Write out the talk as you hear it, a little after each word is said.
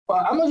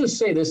But I'm gonna just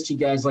say this to you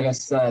guys. Like I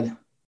said,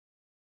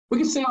 we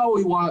can say all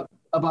we want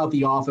about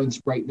the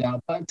offense right now,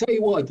 but I tell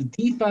you what, the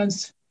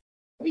defense.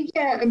 I mean,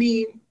 yeah, I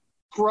mean,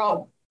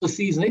 throughout the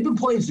season, they've been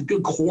playing some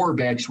good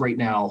quarterbacks right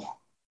now.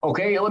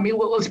 Okay,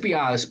 let's be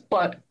honest.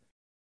 But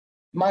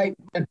my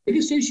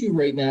biggest issue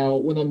right now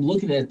when I'm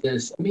looking at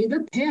this, I mean,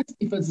 their pass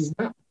defense is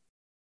not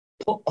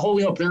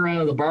holding up their end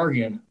of the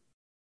bargain.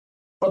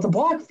 But the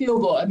block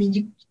field goal, I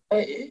mean,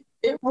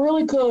 it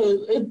really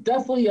could. It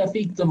definitely, I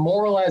think,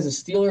 demoralized the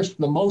Steelers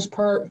for the most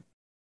part.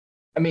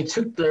 I mean,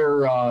 took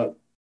their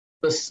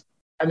this.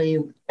 I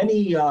mean,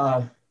 any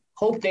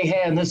hope they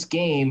had in this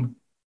game,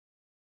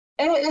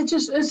 and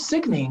it's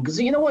sickening because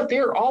you know what?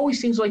 There always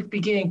seems like be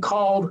getting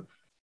called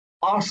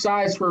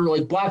offsides for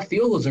like block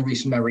field goals in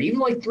recent memory. Even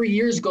like 3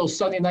 years ago,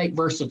 Sunday night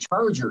versus the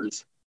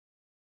Chargers,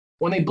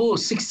 when they blew a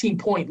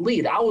 16-point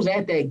lead, I was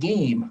at that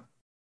game.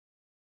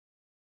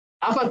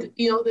 I thought,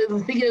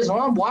 the thing is,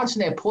 when I'm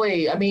watching that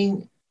play, I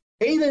mean,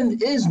 Hayden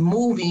is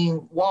moving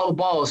while the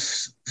ball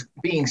is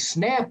being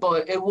snapped,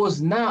 but it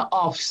was not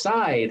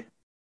offside.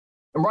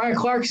 And Ryan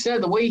Clark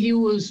said the way he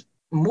was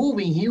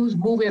moving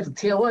at the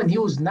tail end. He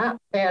was not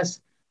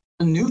past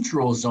the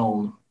neutral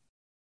zone.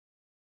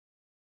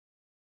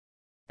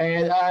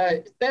 And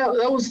that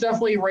was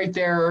definitely right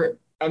there.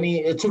 I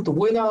mean, it took the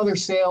wind out of their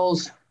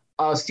sails.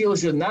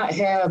 Steelers did not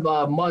have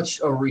much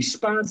of a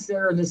response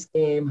there in this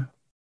game.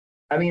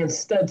 I mean,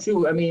 instead,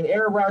 too, I mean,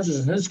 Aaron Rodgers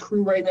and his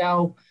crew right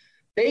now,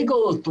 they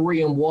go to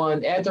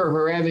 3-1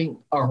 after having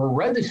a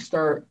horrendous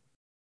start,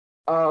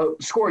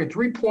 scoring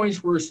 3 points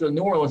versus the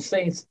New Orleans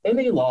Saints, and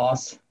they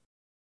lost.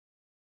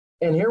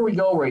 And here we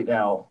go right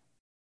now.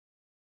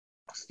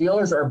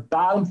 Steelers are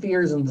bottom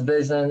feeders in the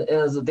division. It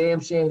is a damn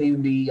shame to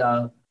even be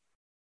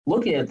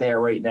looking at that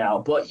right now.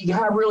 But you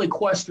got to really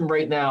question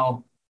right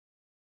now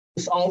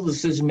just all the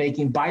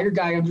decision-making by your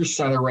guy under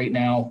center right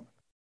now.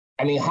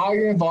 I mean, how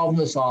you're involved in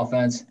this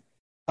offense,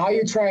 how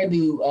you're trying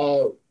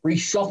to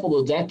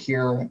reshuffle the deck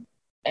here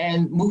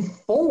and move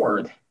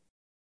forward.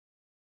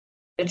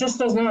 It just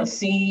does not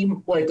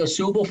seem like a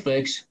suitable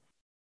fix.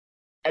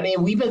 I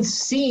mean, we've been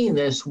seeing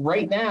this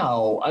right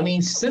now. I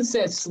mean, since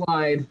that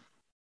slide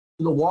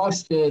to the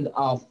Washington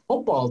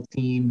football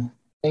team,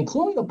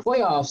 including the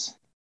playoffs,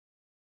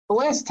 the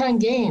last 10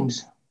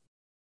 games.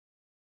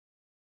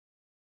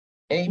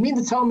 And you mean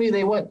to tell me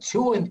they went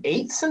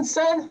 2-8 since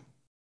then?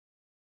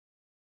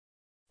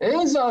 It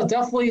is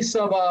definitely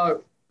some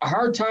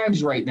hard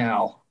times right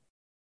now.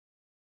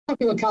 I'm not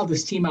going to count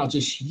this team out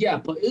just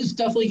yet, but it's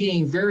definitely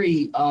getting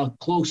very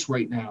close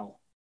right now.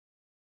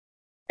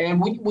 And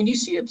when you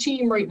see a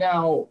team right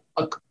now,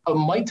 a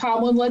Mike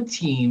Tomlin-led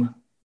team,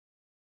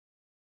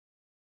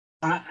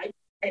 I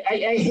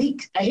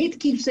hate to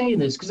keep saying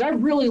this because I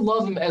really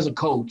love him as a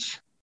coach.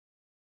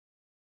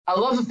 I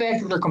love the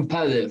fact that they're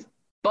competitive.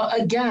 But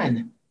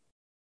again,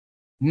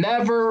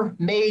 never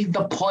made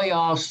the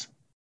playoffs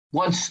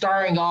once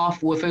starting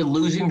off with a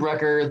losing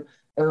record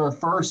in the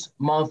first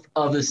month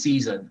of the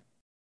season.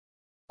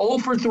 0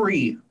 for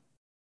 3.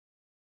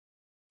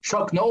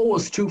 Chuck Noll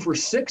was 2 for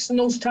 6 in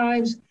those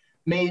times,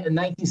 made in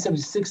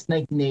 1976,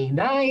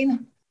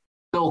 1989.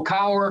 Bill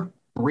Cowher,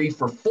 3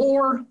 for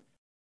 4,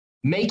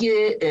 making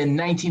it in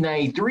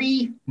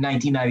 1993,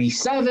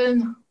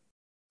 1997,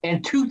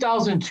 and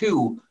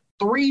 2002.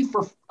 3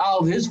 for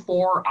out of his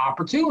 4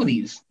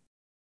 opportunities.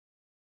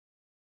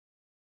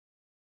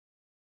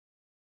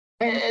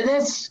 And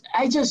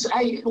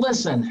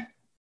listen.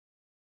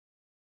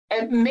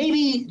 And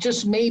maybe,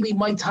 just maybe,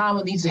 Mike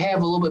Tomlin needs to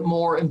have a little bit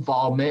more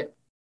involvement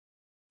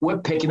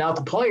with picking out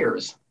the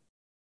players.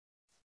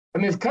 I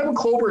mean, if Kevin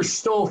Colbert is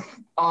still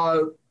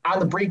on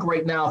the brink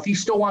right now, if he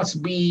still wants to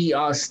be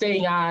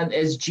staying on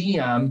as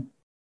GM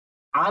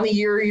on a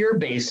year-to-year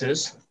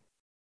basis,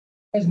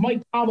 has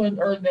Mike Tomlin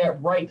earned that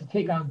right to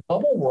take on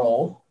double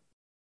role,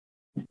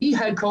 be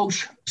head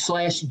coach /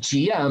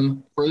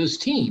 GM for this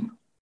team?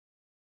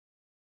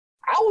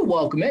 I would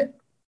welcome it,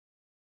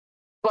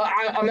 but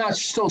I'm not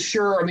so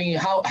sure. I mean,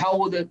 how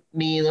would it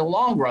mean in the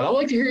long run? I'd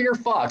like to hear your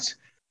thoughts.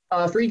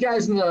 For you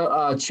guys in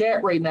the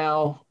chat right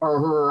now or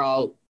who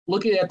are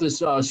looking at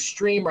this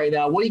stream right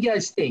now, what do you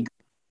guys think?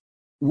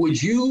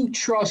 Would you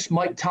trust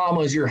Mike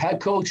Tomlin as your head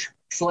coach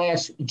 /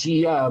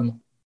 GM?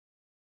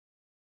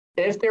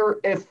 If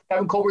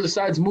Kevin Colbert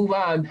decides to move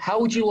on, how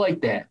would you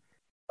like that?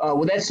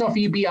 Would that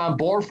something you'd be on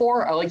board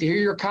for? I'd like to hear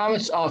your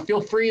comments.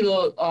 Feel free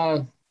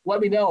to let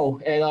me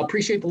know. And I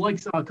appreciate the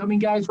likes coming,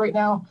 guys, right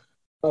now.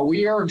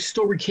 We are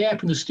still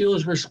recapping the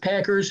Steelers versus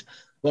Packers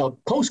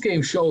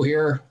post-game show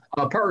here,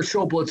 part of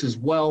Show Blitz as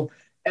well,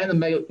 and the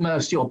Men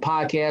of Steel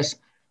podcast.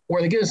 We're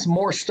going to get into some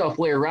more stuff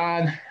later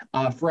on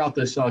throughout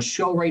this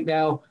show right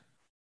now.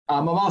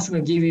 I'm also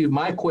going to give you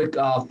my quick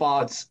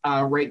thoughts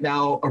right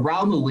now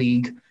around the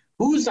league.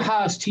 Who's the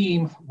hottest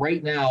team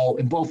right now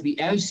in both the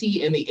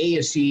NFC and the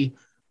AFC?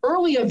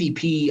 Early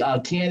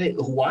MVP candidate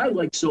who I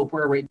like so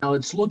far right now.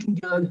 It's looking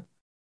good.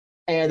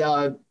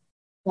 And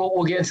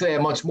we'll get into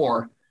that much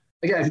more.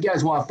 Again, if you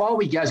guys want to follow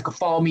me, you guys can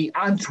follow me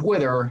on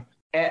Twitter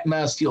at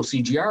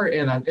MassSteelCGR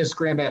and on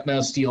Instagram at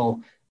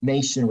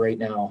MassSteelNation right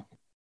now.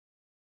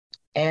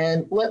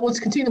 And let's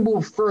continue to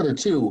move further,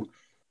 too.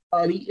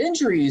 The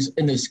injuries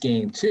in this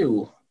game,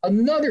 too.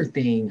 Another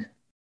thing,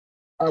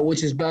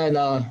 which has been,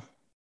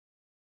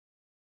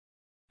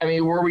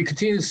 where we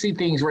continue to see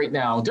things right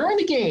now. During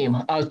the game,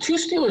 two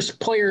Steelers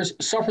players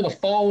suffered the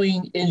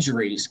following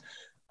injuries.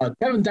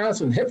 Kevin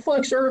Dotson, hip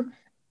flexor,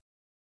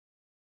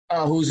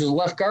 who's his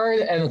left guard,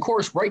 and, of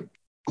course, right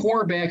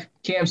cornerback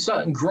Cam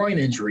Sutton, groin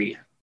injury.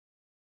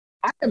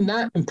 I am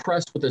not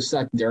impressed with the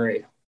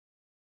secondary.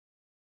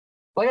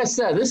 Like I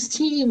said, this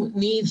team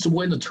needs to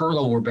win the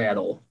turnover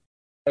battle.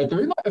 If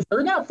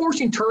they're not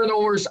forcing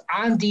turnovers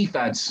on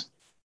defense,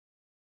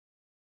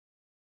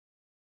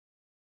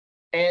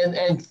 and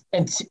if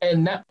they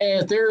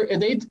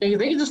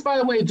can just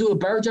find a way to do a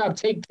better job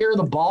taking care of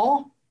the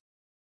ball,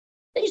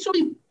 it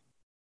usually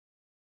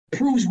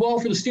proves well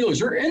for the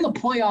Steelers. They're in the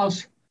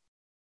playoffs.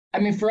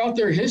 Throughout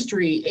their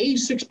history,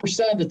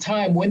 86% of the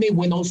time when they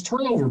win those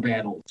turnover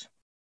battles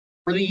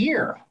for the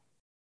year.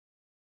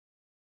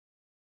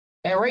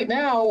 And right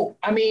now,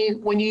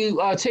 when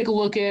you take a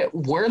look at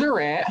where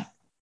they're at,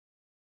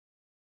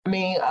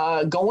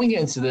 going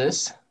into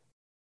this,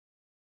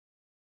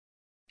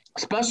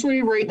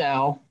 especially right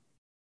now,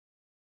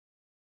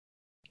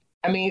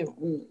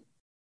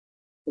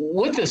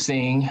 with this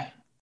thing,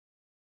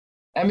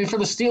 for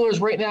the Steelers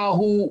right now,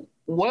 who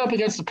went up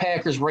against the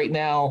Packers right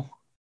now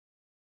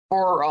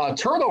for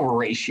turnover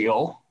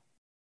ratio,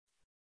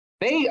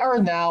 they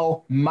are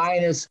now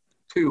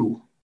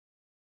 -2.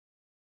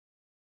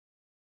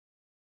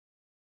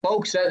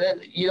 Folks,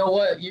 you know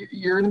what?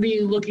 You're going to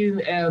be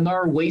looking at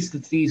another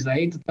wasted season. I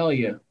hate to tell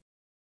you,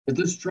 if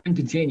this trend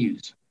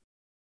continues.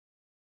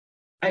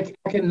 I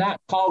cannot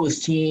call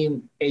this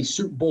team a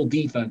Super Bowl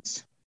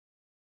defense.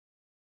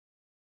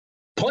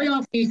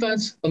 Playoff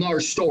defense, another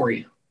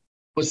story.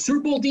 But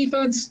Super Bowl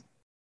defense,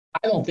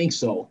 I don't think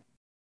so.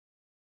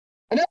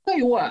 And I'll tell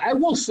you what, I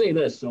will say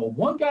this, though.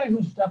 One guy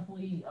who's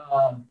definitely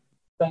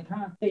been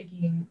kind of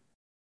taking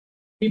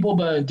people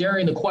been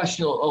daring to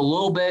question a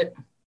little bit,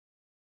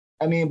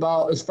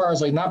 about as far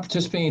as like not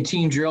participating in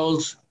team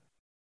drills,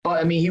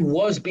 but he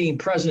was being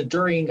present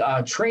during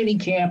training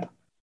camp.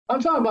 I'm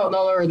talking about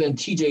none other than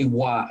TJ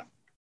Watt.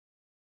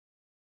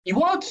 You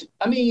want,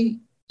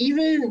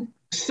 even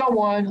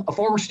someone, a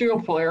former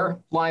Steelers player,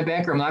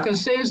 linebacker, I'm not going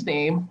to say his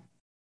name.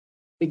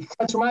 You can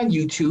catch him on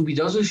YouTube. He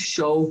does a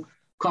show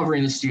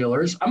covering the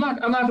Steelers. I'm not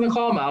going to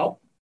call him out,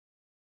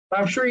 but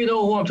I'm sure you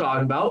know who I'm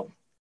talking about.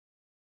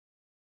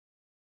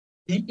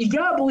 You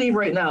got to believe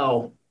right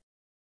now,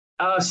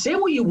 say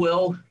what you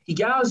will, he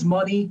got his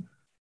money.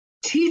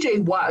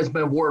 TJ Watt has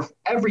been worth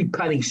every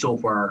penny so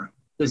far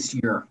this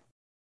year.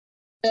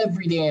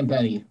 Every damn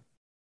penny.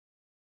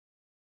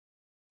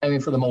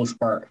 For the most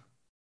part.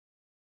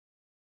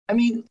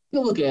 You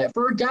look at it.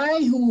 For a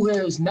guy who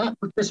has not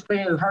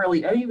participated in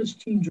hardly any of his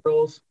team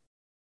drills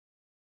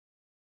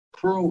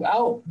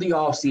throughout the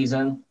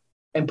offseason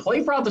and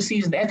play throughout the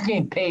season after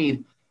getting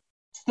paid,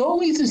 still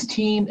leads his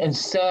team in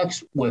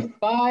sacks with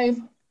 5,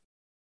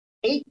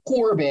 8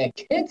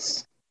 quarterback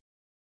hits,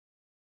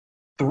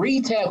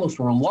 3 tackles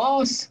for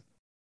loss.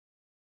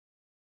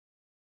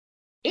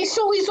 He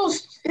still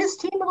leads his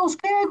team in those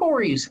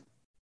categories.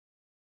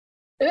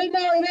 And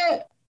not only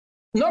that,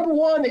 number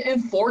 1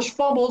 in forced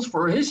fumbles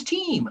for his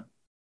team.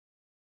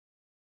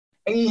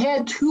 And he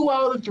had 2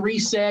 out of the 3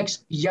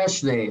 sacks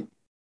yesterday.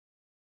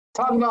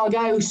 Talking about a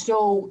guy who's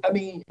still,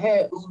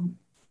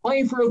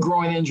 playing for a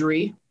groin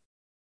injury,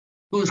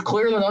 who's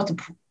cleared enough to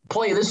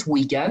play this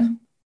weekend.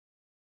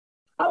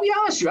 I'll be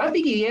honest with you, I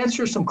think he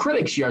answered some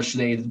critics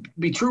yesterday, to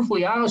be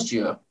truthfully honest with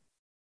you.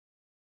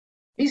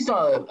 He's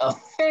done a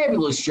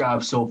fabulous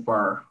job so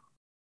far,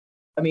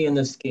 in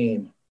this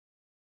game.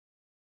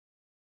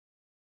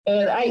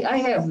 And I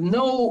have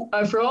no,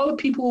 for all the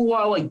people who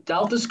want to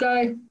doubt this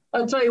guy,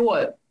 I'll tell you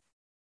what,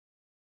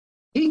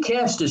 he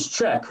cashed his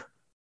check.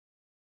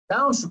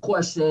 Now it's the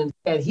question,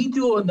 can he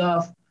do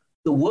enough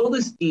to will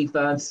this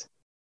defense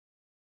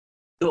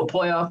to a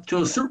playoff,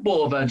 to a Super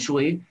Bowl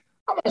eventually?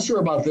 I'm not sure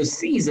about this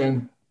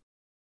season.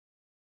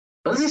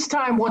 But this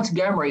time, once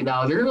again, right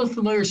now, they're in a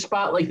familiar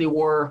spot like they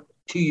were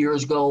 2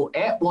 years ago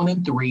at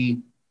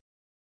 1-3.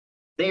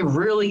 They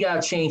really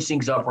got to change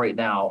things up right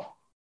now.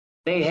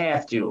 They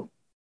have to.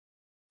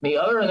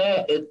 Other than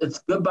that, it's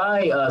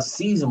goodbye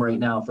season right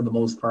now for the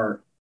most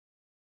part.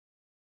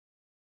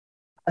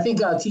 I think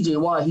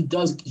TJ Watt, he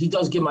does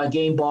get my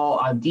game ball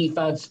on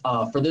defense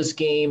for this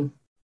game.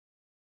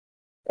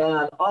 And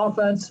on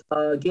offense,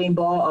 game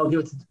ball, I'll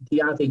give it to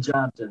Diontae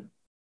Johnson.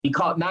 He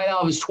caught 9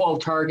 out of his 12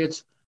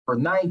 targets for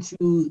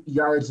 92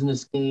 yards in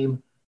this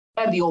game.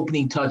 Had the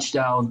opening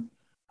touchdown.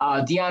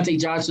 Diontae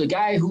Johnson, a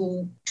guy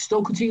who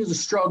still continues to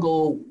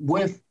struggle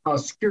with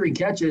securing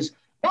catches,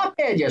 not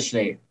bad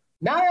yesterday.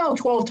 9 out of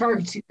 12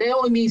 targets, that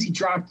only means he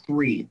dropped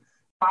 3.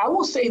 I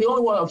will say the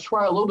only one I was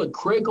probably a little bit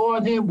critical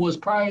on him was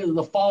probably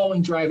the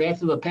following drive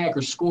after the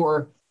Packers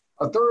score,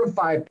 a 3rd and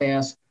 5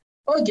 pass.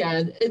 But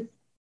again,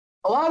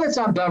 a lot of it's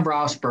on Ben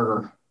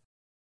Roethlisberger.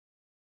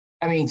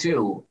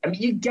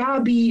 You got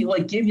to be,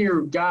 give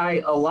your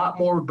guy a lot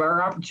more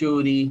better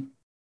opportunity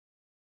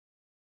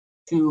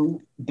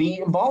to be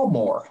involved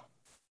more.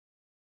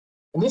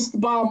 And this is the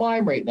bottom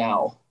line right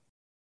now.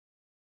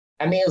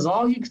 I mean, as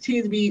long as you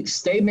continue to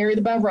stay married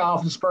to Ben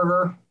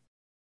Roethlisberger,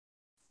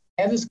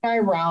 have this guy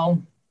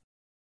around,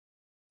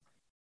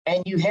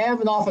 and you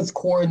have an offense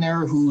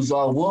coordinator who's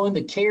willing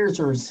to cater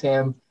to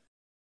him,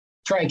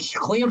 try to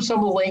clean up some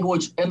of the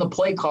language and the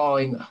play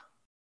calling.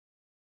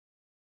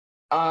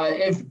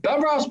 If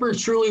Ben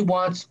Roethlisberger truly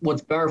wants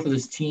what's better for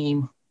this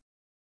team,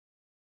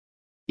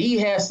 he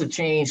has to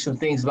change some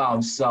things about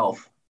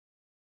himself.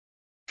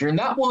 If you're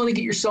not willing to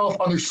get yourself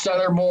under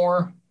center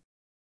more,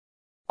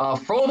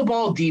 throw the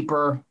ball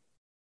deeper.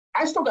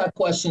 I still got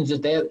questions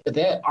if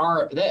that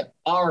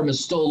arm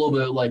is still a little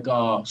bit like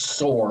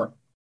sore.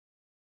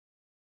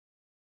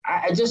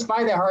 I just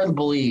find that hard to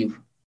believe.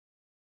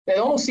 It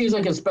almost seems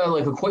like it's been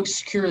like a quick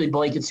security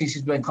blanket since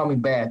he's been coming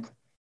back.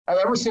 And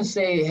ever since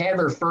they had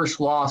their first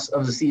loss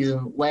of the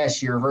season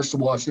last year versus the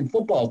Washington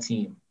football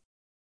team.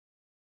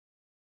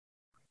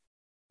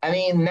 I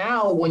mean,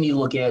 now when you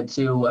look at it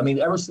too, I mean,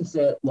 ever since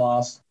that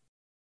loss to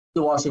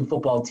the Washington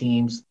football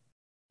teams,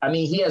 I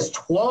mean, he has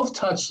 12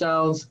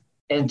 touchdowns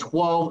and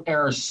 12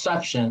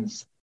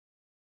 interceptions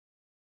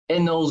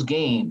in those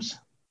games.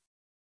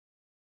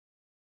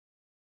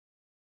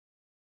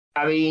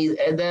 I mean,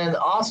 and then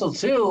also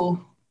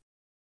too,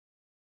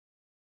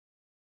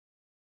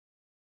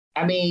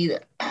 I mean,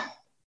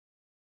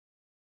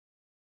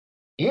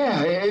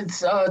 yeah, it's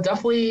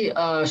definitely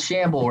a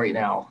shamble right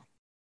now.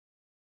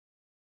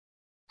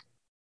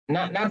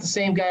 Not the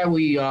same guy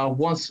we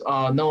once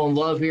know and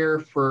love here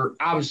for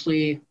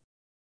obviously.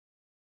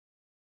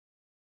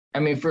 I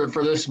mean, for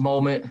this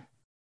moment.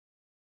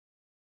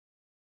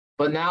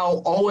 But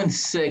now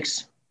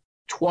 0-6,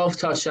 12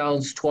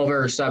 touchdowns, 12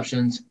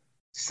 interceptions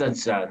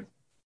since then.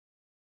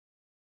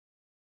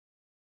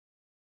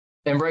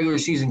 In regular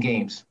season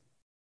games.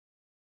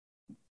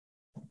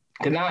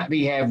 Could not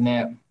be having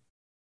that.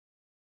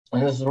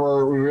 And this is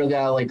where we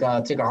really got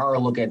to take a hard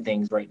look at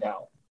things right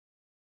now.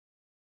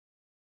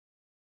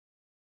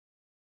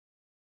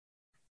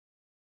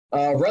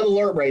 Red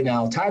alert right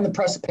now. Time to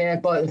press the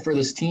panic button for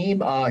this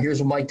team.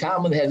 Here's what Mike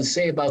Tomlin had to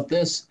say about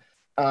this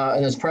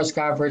in his press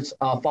conference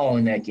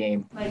following that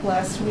game. Mike,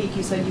 last week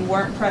you said you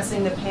weren't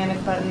pressing the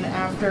panic button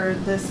after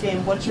this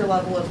game. What's your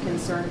level of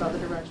concern about the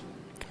direction?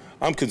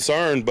 I'm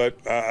concerned, but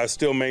I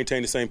still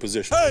maintain the same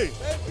position. Hey,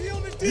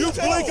 you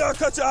blink, I'll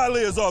cut your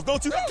eyelids off.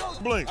 Don't you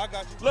blink. I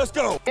got you. Let's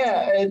go.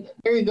 Yeah, and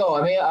there you go.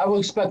 I mean, I would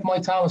expect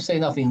Mike Tomlin to say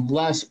nothing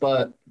less,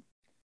 but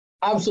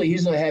obviously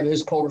he's going to have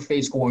his poker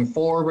face going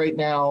forward right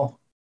now.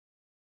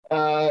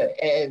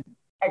 And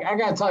I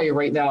got to tell you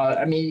right now,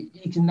 I mean,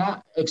 you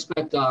cannot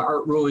expect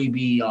Art Rooney to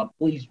be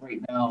pleased right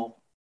now.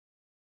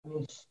 I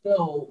mean,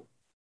 still,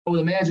 I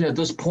would imagine at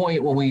this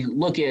point when we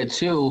look at it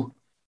too,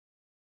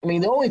 I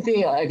mean, the only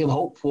thing I can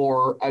hope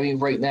for, I mean,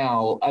 right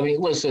now, I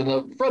mean, listen,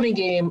 the running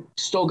game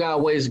still got a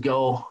ways to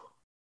go.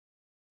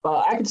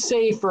 I could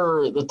say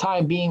for the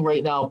time being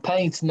right now,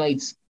 pending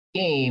tonight's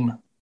game,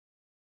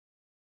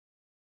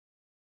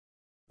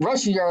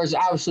 rushing yards,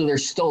 obviously, they're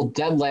still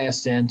dead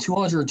last in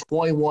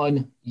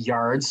 221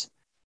 yards.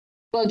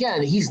 But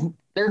again,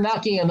 they're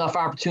not getting enough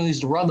opportunities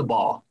to run the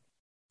ball.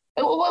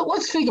 And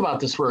let's think about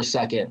this for a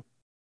second.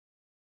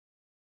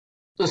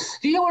 The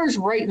Steelers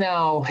right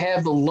now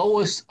have the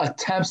lowest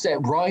attempts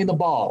at running the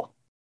ball.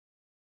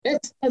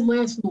 That's dead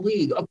last in the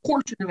league. Of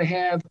course, you're going to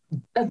have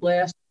dead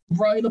last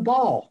running the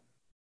ball.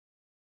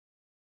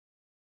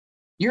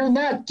 You're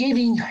not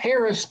giving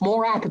Harris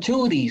more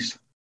opportunities.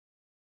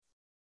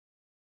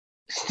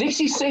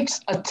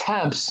 66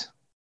 attempts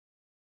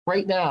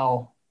right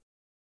now.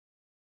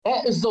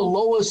 That is the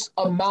lowest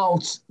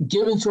amounts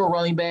given to a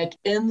running back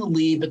in the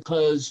league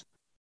because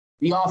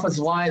the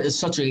offensive line is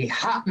such a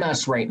hot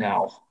mess right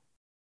now.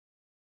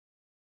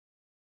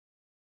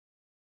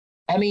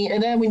 I mean,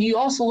 and then when you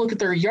also look at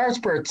their yards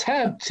per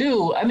attempt,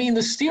 too, I mean,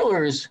 the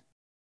Steelers,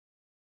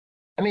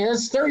 I mean,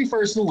 that's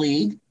 31st in the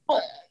league,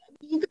 but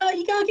you got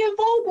to get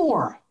involved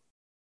more.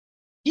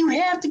 You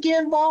have to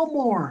get involved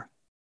more.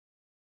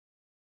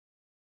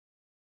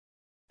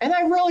 And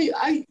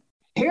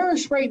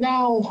Harris right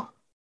now,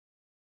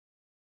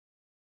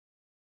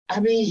 I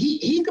mean,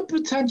 he could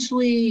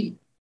potentially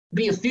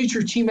be a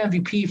future team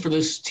MVP for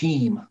this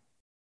team.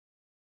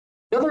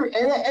 And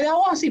I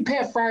want to see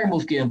Pat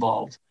Freiermuth get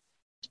involved.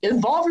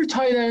 Involve your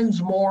tight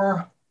ends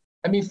more,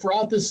 I mean,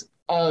 throughout this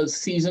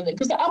season.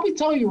 Because I'll be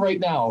telling you right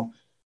now,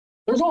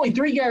 there's only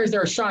 3 guys that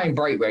are shining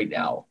bright right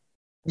now.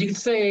 You could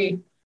say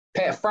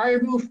Pat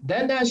Freiermuth,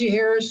 then Najee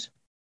Harris,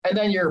 and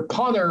then your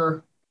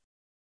punter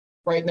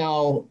right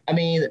now, I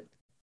mean,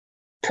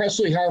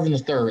 Presley Harvin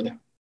III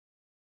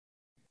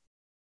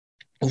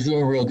is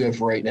doing real good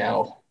for right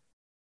now.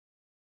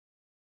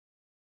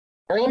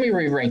 Or let me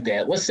re-rank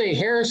that. Let's say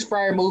Harris,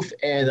 Freiermuth,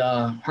 and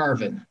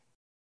Harvin.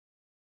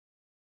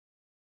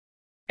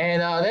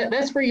 And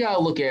that's where you got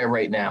to look at it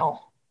right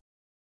now.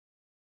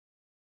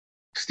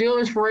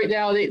 Steelers for right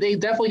now, they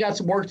definitely got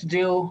some work to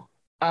do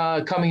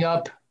coming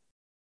up.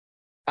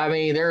 I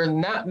mean, they're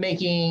not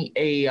making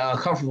a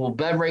comfortable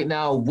bed right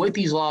now with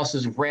these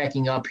losses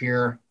racking up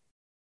here.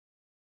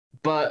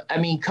 But, I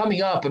mean,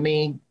 coming up, I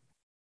mean,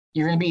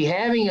 you're going to be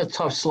having a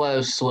tough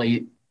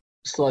sledding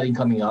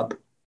coming up.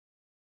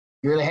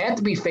 You're going to have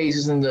to be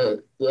facing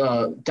the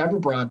Denver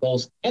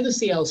Broncos and the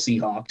Seattle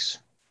Seahawks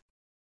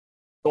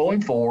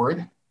going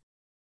forward.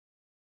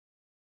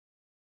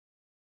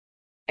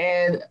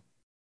 And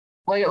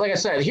like I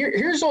said,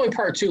 here's the only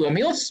part too. I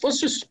mean, let's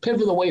just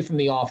pivot away from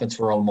the offense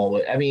for a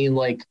moment. I mean,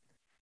 like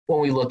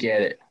when we look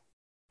at it,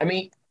 I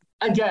mean,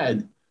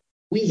 again,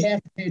 we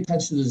have to pay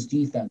attention to this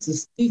defense.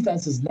 This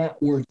defense is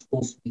not where it's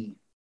supposed to be.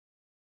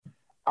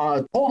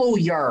 Total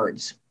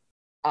yards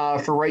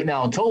for right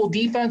now. Total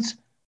defense,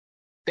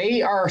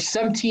 they are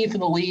 17th in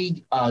the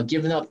league,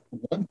 giving up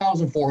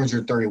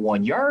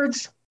 1,431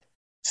 yards.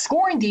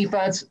 Scoring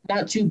defense,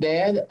 not too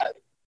bad.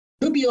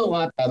 Could be a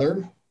lot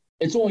better.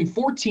 It's only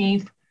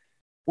 14th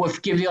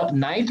with giving up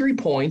 93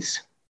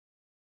 points.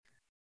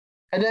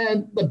 And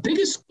then the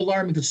biggest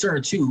alarming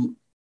concern, too,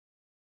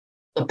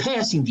 the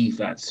passing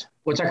defense,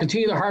 which I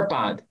continue to harp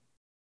on.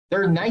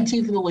 They're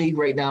 19th in the league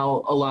right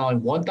now,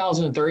 allowing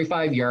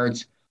 1,035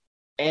 yards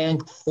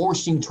and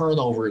forcing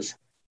turnovers.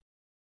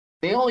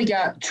 They only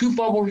got 2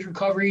 fumble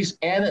recoveries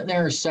and an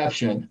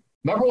interception.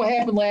 Remember what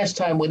happened last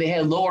time when they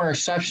had low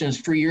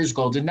interceptions 3 years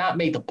ago? Did not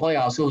make the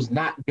playoffs. It was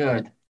not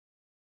good.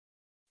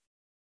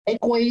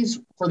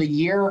 Takeaways for the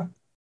year,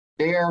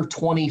 they are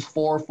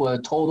 24th with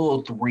a total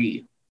of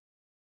 3.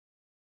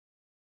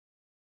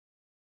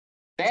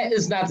 That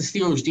is not the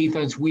Steelers'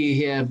 defense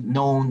we have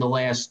known the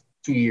last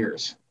 2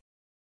 years.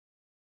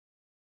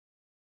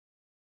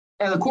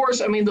 And, of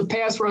course, I mean, the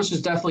pass rush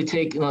is definitely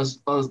taking us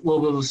a little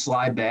bit of a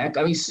slide back.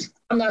 I mean,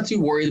 I'm not too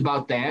worried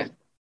about that.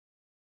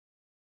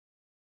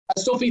 I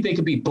still think they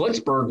could beat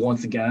Blitzburg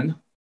once again.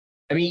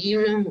 I mean,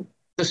 even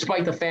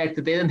despite the fact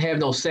that they didn't have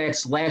no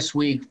sacks last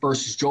week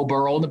versus Joe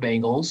Burrow and the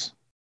Bengals.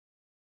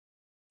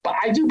 But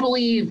I do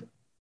believe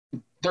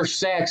their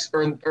sacks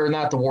are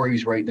not the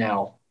worries right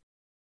now.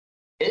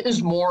 It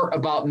is more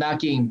about not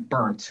getting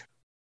burnt.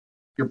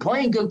 You're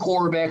playing good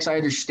quarterbacks, I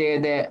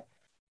understand that,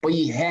 but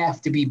you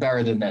have to be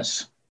better than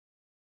this.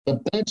 The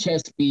bench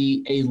has to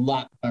be a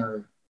lot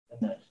better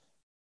than this.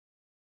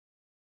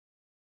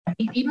 I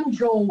mean, even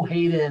Joe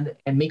Hayden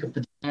and Micah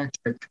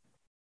Fitzpatrick,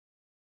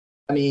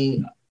 I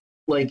mean,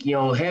 like, you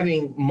know,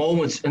 having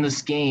moments in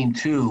this game,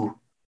 too,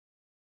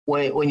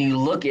 when you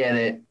look at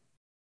it,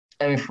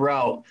 I mean,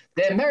 throughout,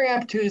 they had many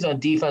opportunities on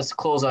defense to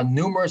close on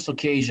numerous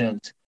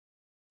occasions.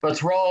 But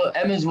Terrell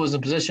Edmonds was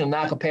in position to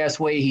knock a pass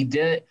away. He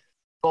didn't.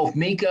 Both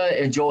Micah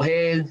and Joe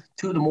Hayden,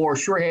 2 of the more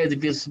sure-handed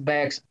defensive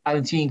backs on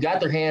the team, got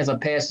their hands on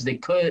passes they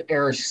could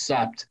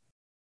intercept.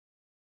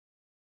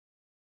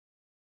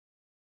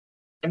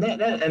 And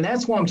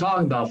that's what I'm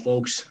talking about,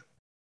 folks.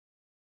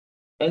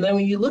 And then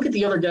when you look at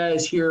the other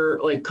guys here,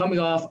 like coming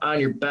off on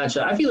your bench,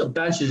 I feel the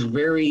bench is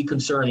very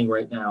concerning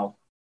right now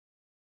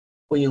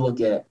when you look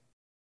at it.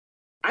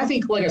 I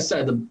think, like I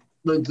said,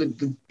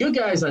 the good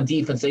guys on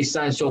defense they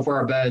signed so far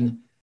have been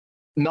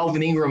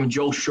Melvin Ingram and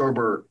Joe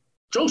Sherbert.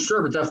 Joe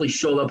Sherbert definitely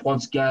showed up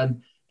once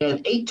again. He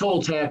had 8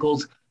 total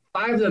tackles,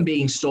 5 of them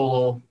being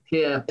solo. He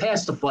had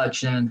pass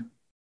deflection.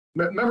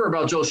 Remember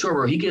about Joe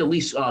Sherbert, he could at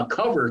least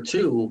cover,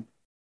 too.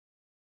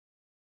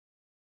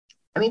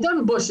 I mean,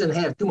 Devin Bush didn't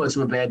have too much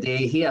of a bad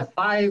day. He had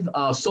 5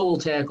 solo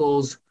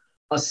tackles,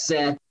 a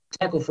sack,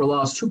 tackle for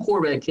loss, 2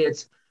 quarterback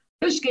hits.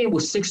 This game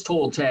was 6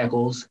 total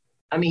tackles.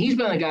 I mean, he's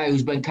been a guy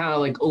who's been kind of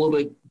like a little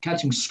bit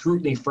catching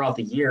scrutiny throughout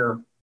the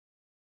year.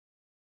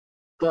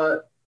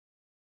 But,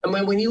 I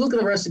mean, when you look at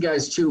the rest of the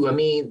guys, too, I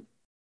mean,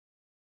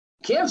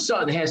 Cam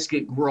Sutton has to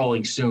get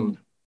rolling soon.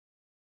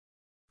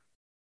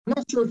 I'm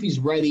not sure if he's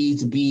ready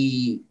to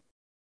be,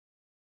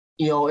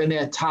 you know, in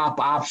that top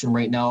option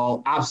right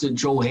now, opposite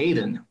Joe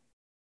Hayden.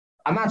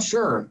 I'm not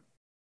sure.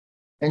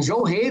 And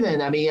Joe Hayden,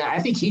 I mean, I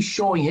think he's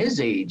showing his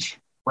age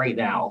right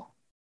now.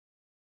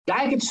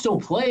 Guy can still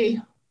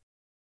play.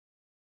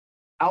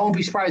 I won't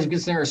be surprised if he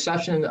gets an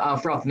interception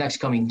throughout the next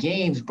coming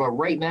games. But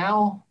right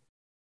now,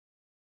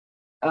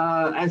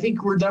 I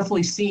think we're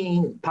definitely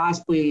seeing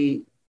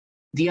possibly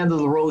the end of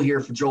the road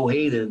here for Joe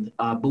Hayden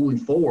moving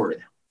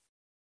forward.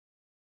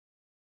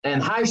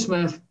 And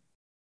Highsmith,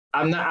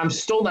 I'm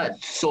still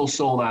not so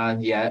sold on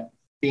yet,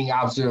 being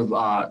opposite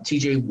of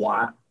T.J.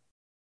 Watt.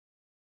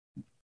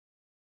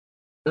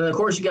 And, of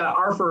course, you got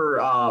Arthur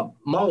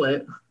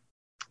Millette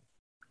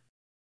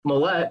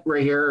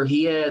right here.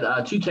 He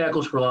had 2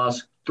 tackles for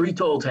loss, 3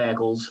 total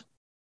tackles.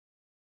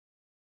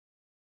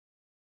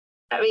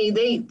 I mean,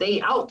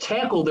 they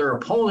out-tackled their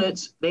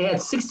opponents. They had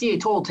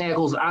 68 total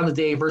tackles on the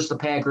day versus the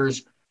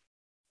Packers,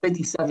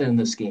 57 in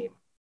this game.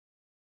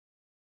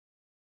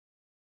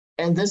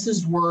 And this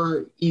is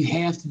where you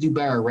have to do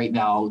better right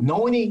now.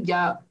 Knowing you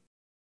got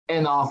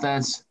an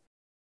offense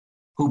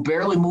who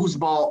barely moves the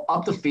ball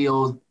up the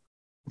field,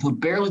 who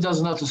barely does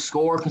enough to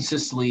score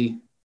consistently,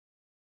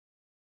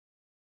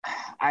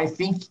 I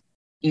think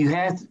you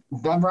have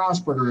Ben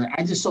Roethlisberger.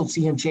 I just don't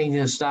see him changing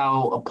his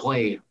style of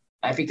play.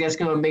 I think that's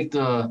going to make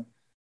the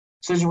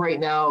decision right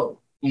now.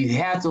 You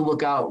have to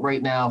look out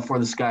right now for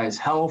this guy's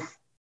health.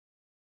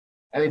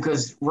 I mean,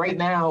 because right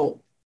now,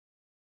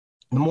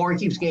 the more he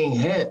keeps getting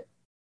hit,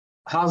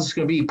 how's this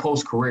going to be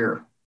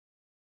post-career?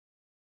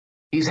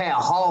 He's had a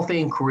Hall of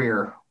Fame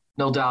career,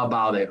 no doubt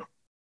about it.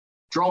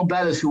 Jerome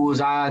Bettis, who was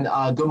on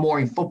Good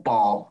Morning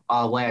Football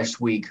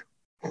last week,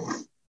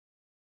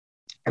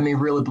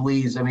 really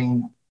believes,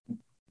 Ben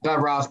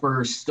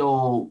Roethlisberger is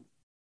still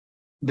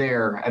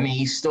there.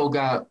 He's still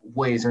got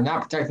ways. They're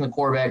not protecting the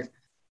quarterback,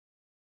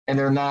 and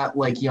they're not,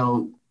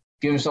 giving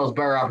themselves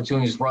better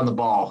opportunities to run the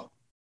ball.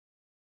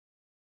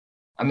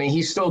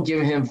 He's still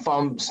giving him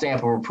thumb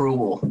stamp of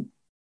approval.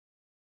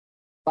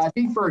 But I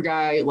think for a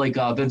guy like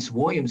Vince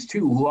Williams,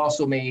 too, who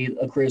also made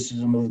a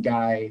criticism of a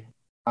guy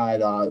at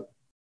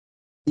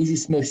Juju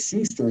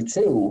Smith-Schuster,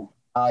 too,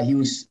 he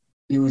was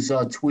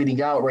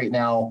tweeting out right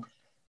now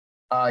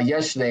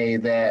yesterday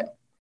that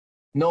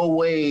no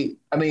way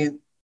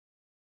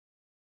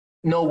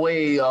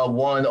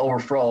one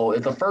overthrow.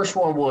 If the first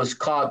one was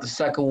caught, the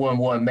second one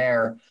wouldn't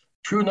matter.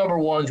 True number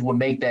ones would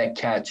make that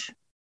catch.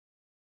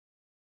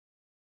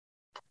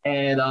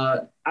 And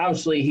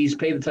obviously, he's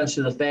paid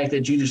attention to the fact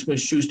that Juju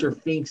Smith-Schuster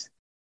thinks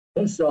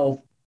himself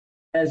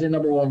as a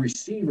number one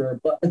receiver.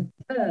 But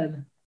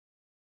again,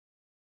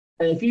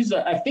 and if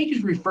I think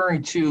he's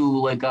referring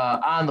to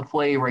on the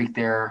play right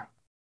there,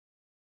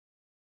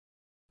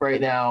 right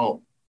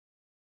now.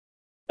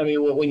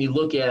 When you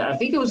look at it, I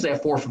think it was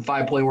that 4th and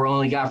 5 play where he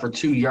only got for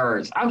 2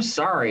 yards. I'm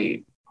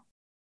sorry.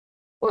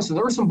 Listen,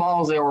 there were some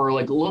balls that were a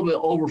little bit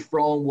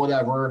overthrown,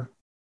 whatever,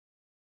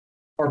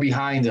 or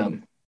behind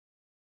him.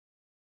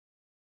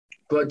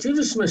 But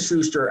Juju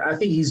Smith-Schuster, I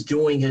think he's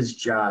doing his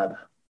job.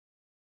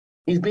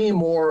 He's being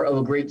more of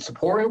a great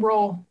supporting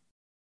role.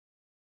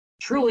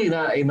 Truly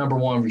not a number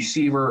one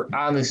receiver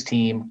on this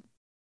team.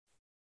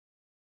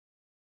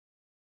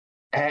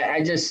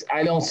 I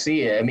don't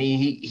see it.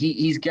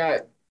 He's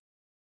got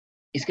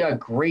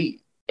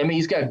great.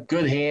 He's got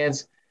good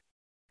hands.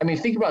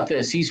 Think about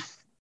this. He's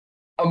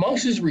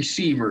amongst his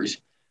receivers.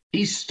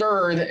 He's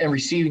third in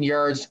receiving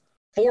yards,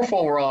 4th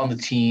overall on the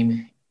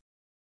team.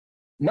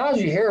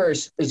 Najee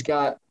Harris has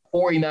got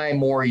 49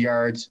 more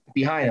yards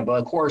behind him. But,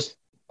 of course,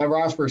 Ben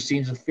Roethlisberger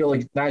seems to feel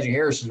like Najee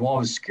Harris is one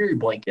of his security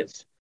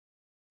blankets.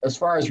 As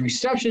far as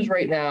receptions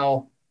right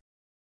now,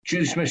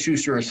 Juju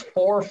Smith-Schuster is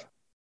 4th.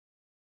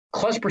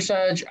 Clutch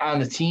percentage on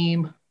the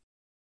team.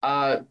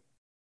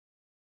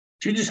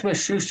 Juju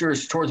Smith-Schuster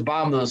is towards the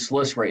bottom of this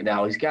list right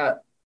now. He's got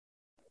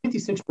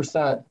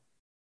 56%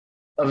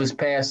 of his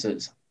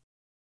passes.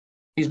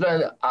 He's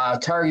been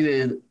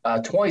targeted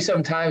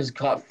 27 times,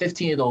 caught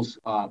 15 of those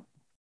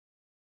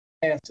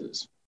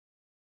passes.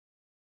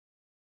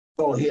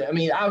 So,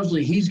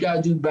 obviously, he's got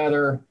to do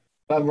better.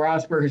 Ben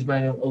Roethlisberger has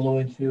been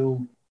alluding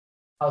to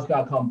how it's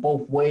got to come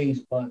both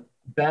ways. But,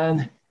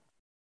 Ben,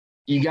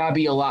 you got to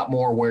be a lot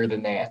more aware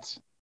than that.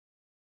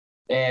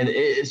 And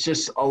it's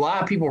just a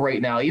lot of people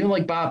right now, even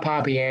like Bob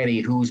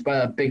Pompiani, who's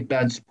been a big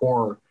Ben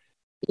supporter,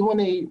 even when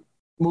they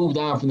moved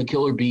on from the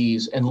Killer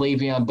Bees and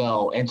Le'Veon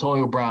Bell,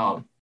 Antonio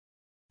Brown,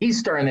 he's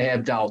starting to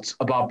have doubts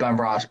about Ben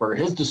Roethlisberger,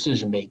 his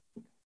decision-making.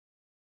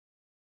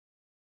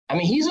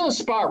 He's in a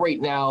spot right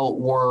now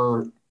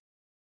where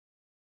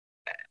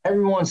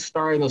everyone's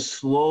starting to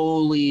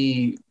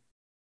slowly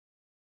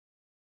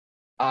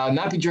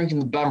not be drinking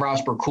the Ben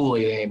Roethlisberger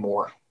Kool-Aid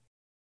anymore.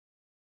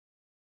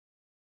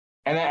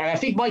 And I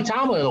think Mike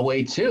Tomlin in a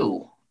way,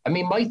 too.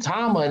 Mike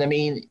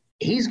Tomlin,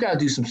 he's got to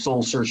do some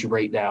soul searching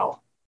right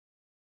now.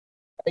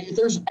 If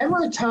there's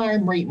ever a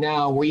time right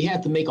now where you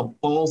have to make a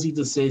ballsy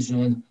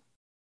decision,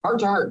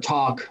 heart-to-heart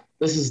talk,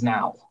 this is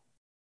now.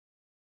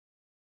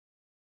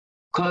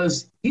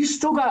 Because you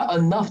still got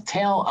enough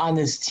talent on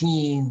this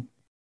team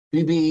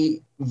to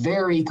be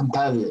very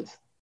competitive.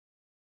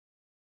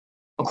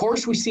 Of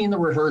course, we've seen the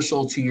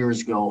rehearsal 2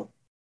 years ago.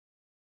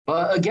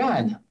 But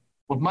again,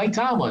 with Mike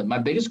Tomlin, my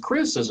biggest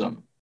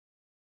criticism,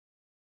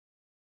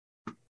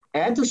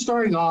 after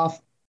starting off,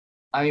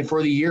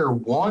 for the year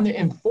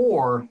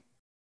 1-4,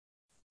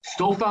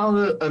 still found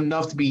it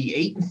enough to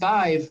be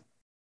 8-5,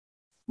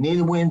 need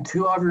to win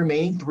 2 out of the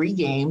remaining 3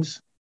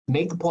 games,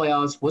 make the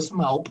playoffs with some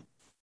help,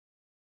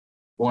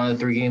 1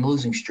 3-game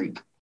losing streak.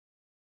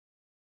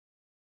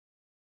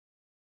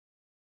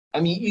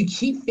 You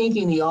keep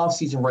thinking the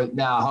offseason right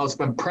now, how it's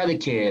been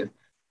predicated.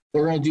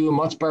 They're going to do a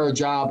much better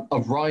job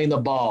of running the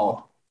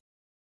ball.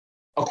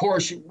 Of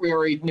course, we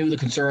already knew the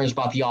concerns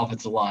about the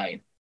offensive line.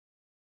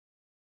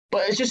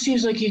 But it just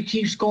seems like it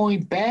keeps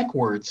going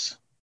backwards.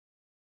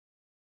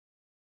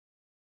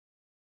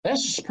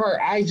 That's just part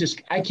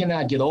I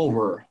cannot get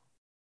over.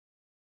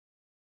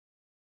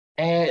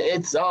 And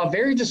it's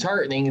very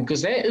disheartening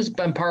because that has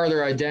been part of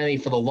their identity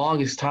for the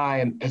longest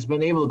time, has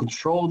been able to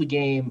control the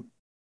game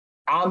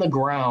on the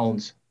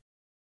ground.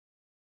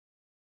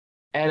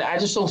 And I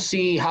just don't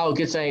see how it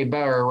gets any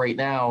better right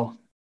now.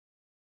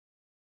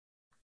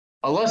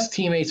 Unless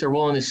teammates are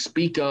willing to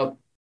speak up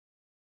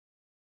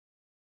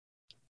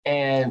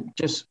and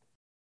just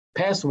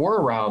pass the word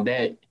around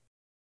that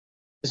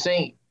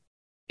saying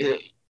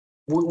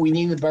we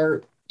need a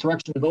better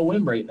direction to go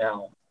in right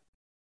now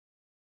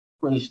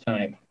for this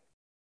time.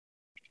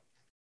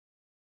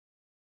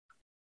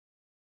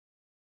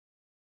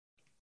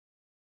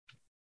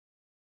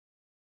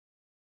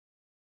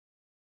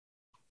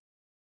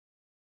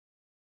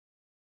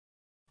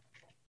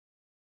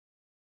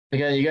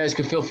 Again, you guys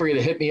can feel free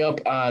to hit me up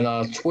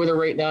on Twitter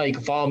right now. You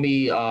can follow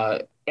me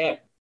at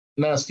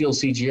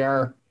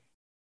MassSteelCGR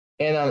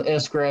and on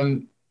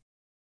Instagram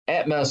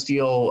at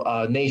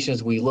MassSteel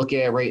Nations. We look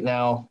at right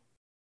now.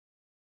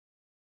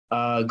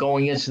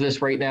 Going into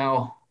this right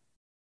now,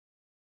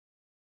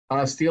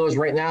 Steelers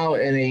right now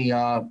in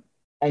a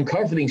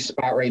uncomforting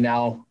spot right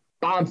now.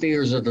 Bottom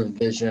feeders of the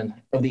division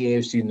of the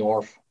AFC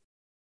North.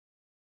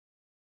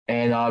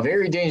 And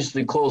very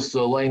dangerously close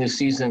to letting the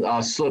season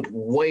slip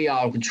way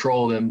out of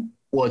control than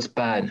what's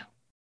been.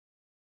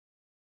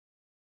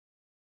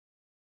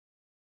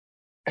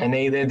 And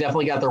they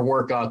definitely got their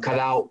work cut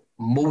out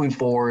moving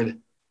forward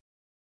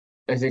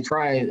as they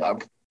try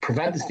and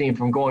prevent this team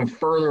from going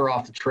further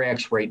off the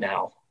tracks right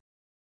now.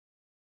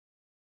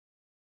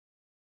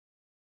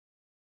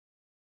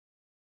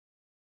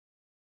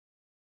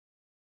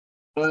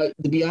 To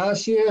be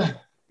honest with you,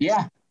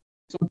 yeah, at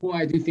some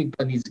point I do think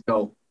Bud needs to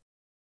go.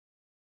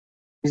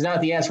 He's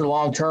not the answer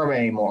long term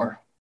anymore.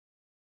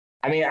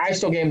 I mean, I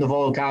still gave him the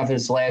vote of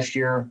confidence last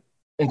year,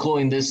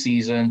 including this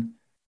season.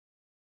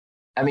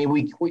 I mean,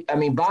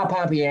 Bob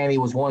Pompiani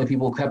was one of the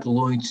people who kept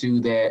alluding to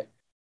that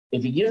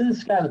if you give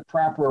this guy the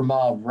proper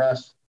amount of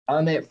rest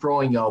on that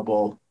throwing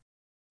elbow,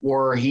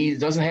 where he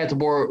doesn't have to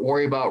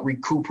worry about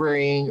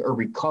recuperating or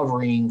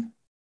recovering,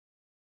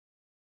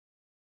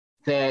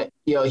 that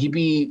he'd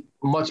be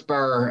much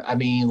better. I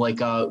mean,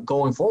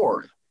 going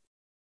forward.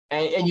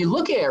 And you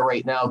look at it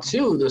right now,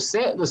 too, the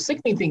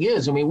sickening thing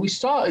is, I mean, we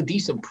saw a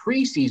decent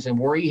preseason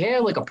where he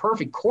had a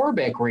perfect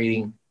quarterback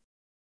rating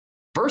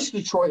versus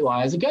Detroit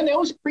Lions. Again, that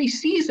was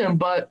preseason,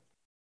 but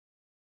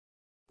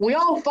we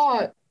all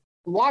thought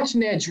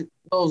watching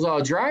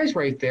those drives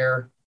right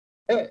there,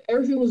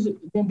 everything was going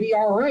to be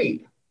all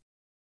right.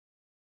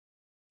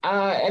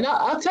 And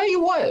I'll tell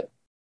you what,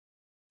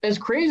 as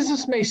crazy as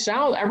this may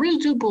sound, I really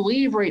do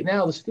believe right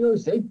now the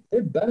Steelers, they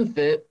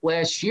benefit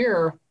last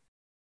year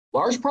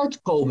large part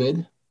of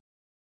COVID,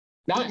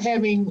 not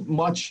having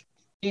much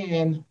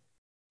in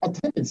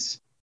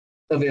attendance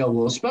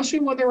available,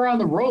 especially when they were on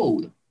the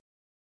road.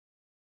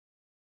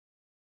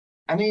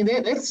 I mean,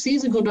 that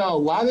season could have been a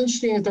lot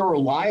interesting if there were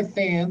live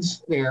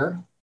fans there.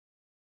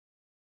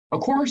 Of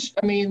course,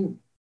 I mean,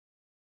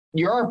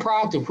 you're a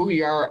product of who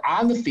you are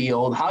on the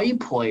field, how you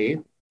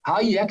play, how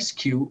you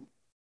execute.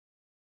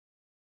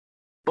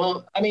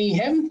 But, I mean,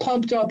 having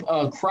pumped up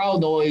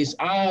crowd noise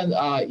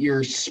on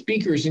your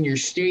speakers in your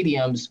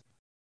stadiums,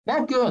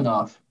 not good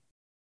enough.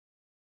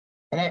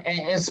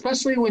 And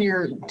especially when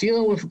you're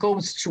dealing with a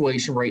COVID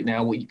situation right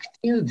now, what you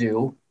continue to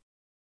do,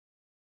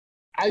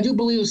 I do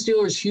believe the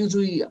Steelers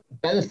hugely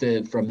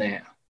benefited from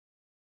that.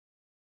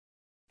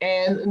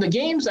 And the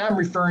games I'm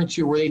referring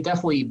to where they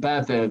definitely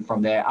benefited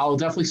from that, I'll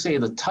definitely say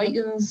the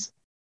Titans,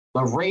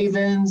 the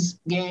Ravens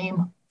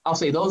game. I'll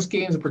say those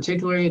games in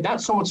particular,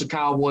 not so much the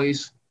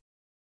Cowboys.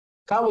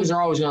 Cowboys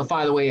are always going to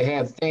find a way to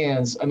have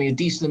fans, I mean, a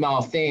decent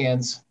amount of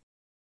fans.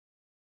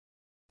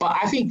 But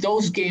I think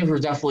those games were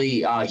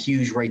definitely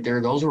huge right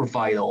there. Those were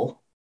vital.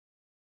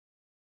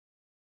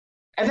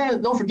 And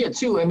then don't forget,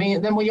 too, I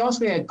mean, then when you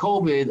also had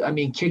COVID, I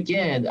mean, kick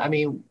in, I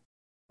mean,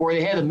 where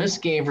they had a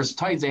missed game versus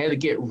Titans, they had to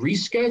get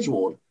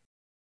rescheduled.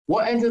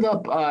 What ended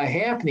up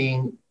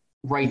happening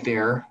right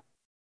there,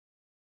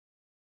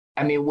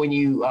 I mean, when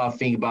you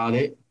think about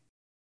it,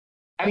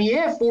 I mean, you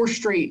had 4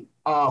 straight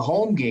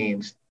home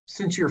games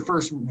since your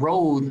first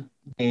road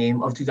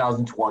game of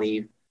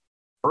 2020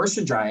 versus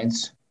the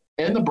Giants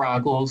and the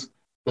Broncos,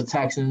 the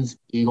Texans,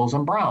 Eagles,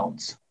 and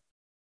Browns.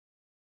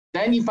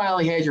 Then you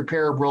finally had your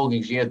pair of road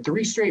games. You had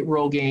 3 straight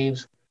road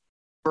games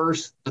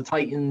versus the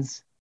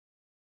Titans,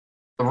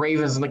 the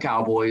Ravens, and the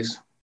Cowboys.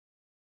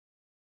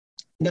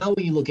 Now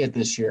when you look at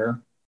this year,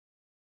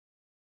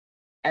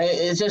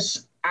 it's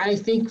just, I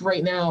think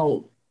right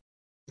now,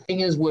 the thing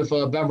is with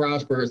Ben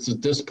Roethlisberger, it's the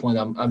discipline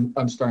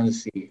I'm starting to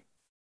see.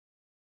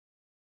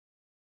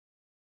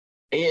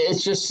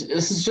 This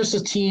is just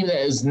a team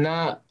that is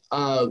not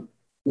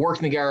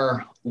working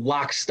together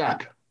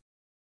lockstep,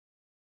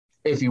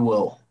 if you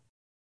will.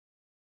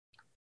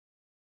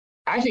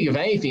 I think, if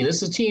anything,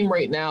 this is a team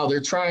right now,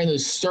 they're trying to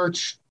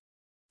search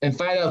and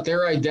find out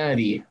their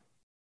identity.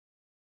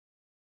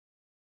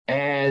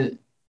 And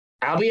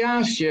I'll be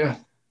honest with you,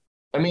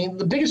 I mean,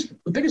 the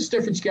biggest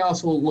difference you can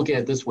also look at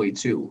it this way,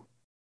 too.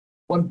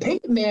 When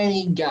Peyton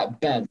Manning got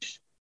benched,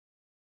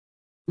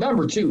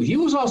 remember, too, he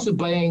was also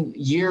playing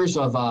years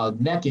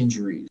of neck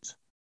injuries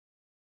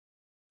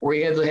where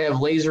he had to have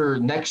laser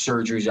neck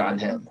surgeries on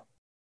him.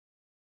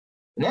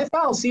 And that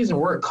final season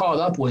where it caught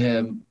up with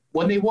him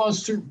when they won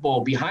Super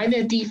Bowl behind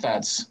that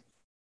defense.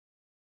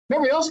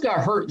 Remember, he also got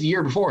hurt the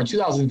year before in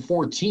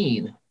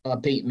 2014,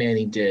 Peyton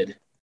Manning did.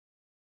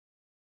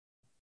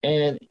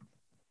 And,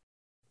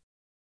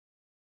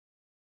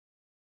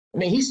 I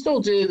mean, he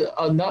still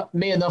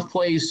made enough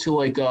plays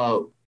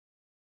to,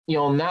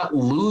 not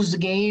lose the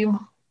game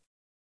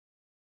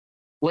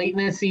late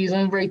in that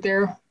season right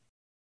there.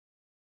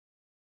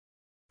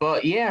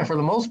 But, yeah, for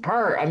the most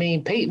part, I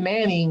mean, Peyton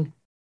Manning,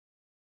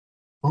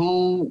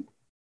 who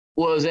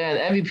was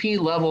at MVP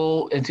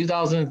level in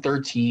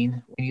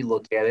 2013 when you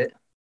look at it,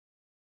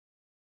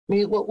 I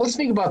mean, let's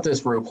think about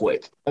this real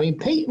quick. I mean,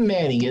 Peyton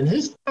Manning, in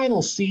his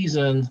final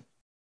season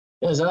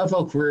in his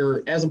NFL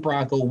career as a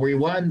Bronco, where he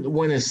won to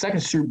win his second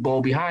Super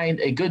Bowl behind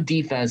a good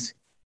defense,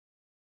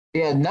 he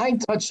had 9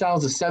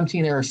 touchdowns and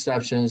 17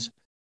 interceptions,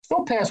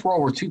 still passed for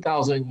over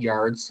 2,000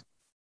 yards.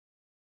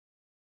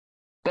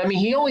 But, I mean,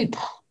 he only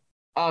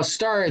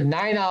started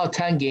 9 out of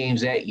 10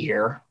 games that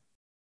year.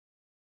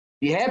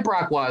 He had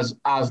Brock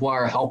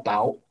Osweiler help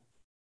out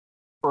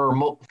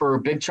for a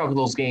big chunk of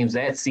those games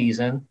that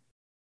season.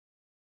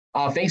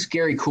 Thanks,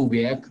 Gary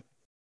Kubiak.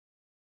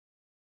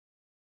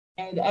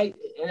 And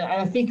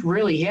I think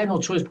really he had no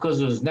choice because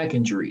of his neck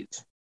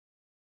injuries.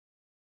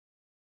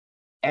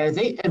 And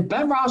if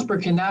Ben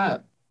Roethlisberger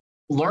cannot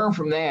learn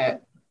from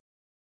that,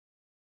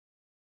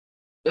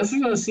 this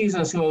is going to season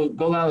that's going to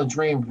go down the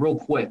drain real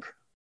quick.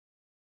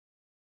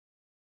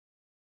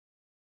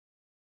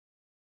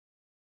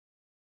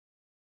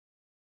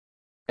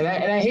 And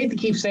I hate to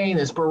keep saying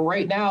this, but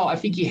right now I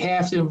think you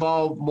have to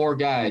involve more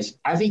guys.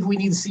 I think we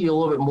need to see a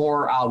little bit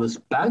more out of this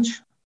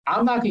bench.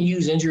 I'm not going to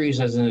use injuries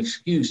as an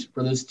excuse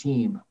for this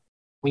team.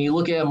 When you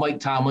look at a Mike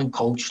Tomlin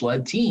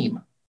coach-led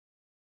team,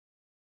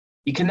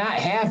 you cannot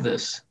have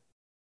this.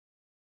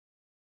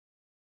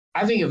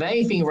 I think if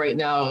anything right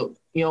now,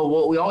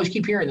 what we always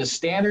keep hearing, the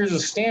standard is a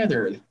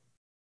standard.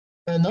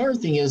 And another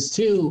thing is,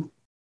 too,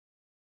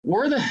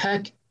 where the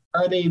heck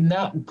are they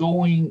not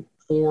going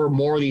for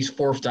more of these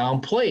fourth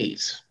down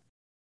plays?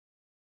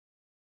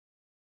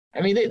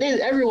 I mean,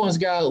 everyone's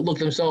got to look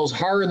themselves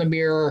hard in the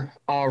mirror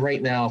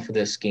right now for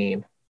this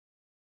game.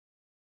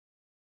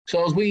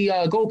 So as we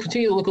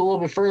continue to look a little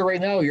bit further right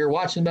now, you're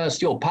watching the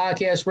Steel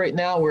Podcast right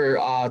now. We're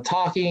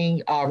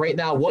talking right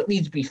now what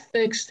needs to be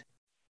fixed.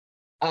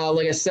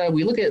 Like I said,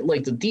 we look at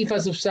like the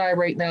defensive side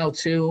right now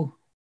too,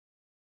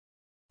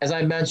 as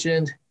I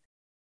mentioned.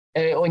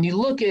 And when you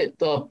look at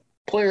the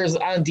players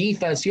on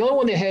defense, the only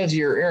one that has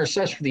your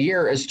interception for the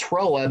year is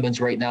Terrell Edmunds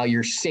right now,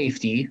 your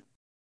safety.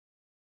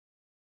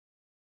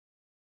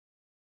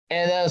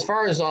 And as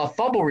far as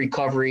fumble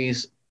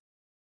recoveries,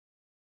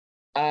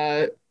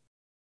 everyone's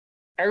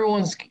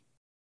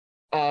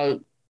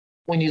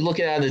when you look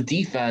at the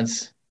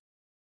defense,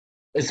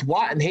 it's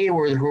Watt and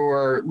Hayward who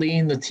are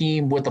leading the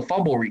team with the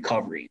fumble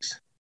recoveries.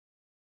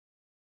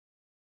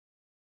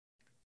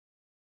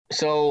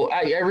 So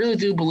I really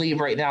do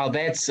believe right now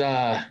that's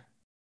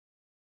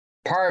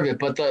part of it,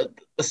 but the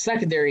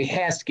secondary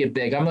has to get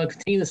big. I'm going to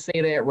continue to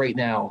say that right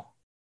now.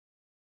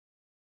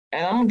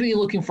 And I'm going to be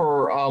looking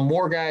for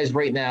more guys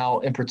right now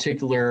in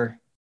particular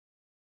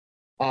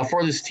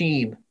for this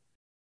team.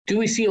 Do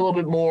we see a little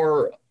bit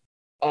more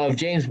of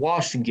James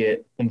Washington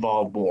get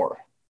involved more?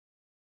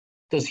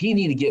 Does he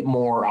need to get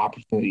more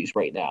opportunities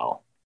right now?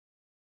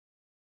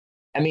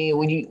 I mean,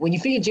 when you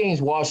think of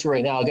James Washington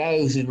right now, a guy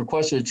who's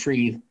requested a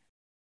trade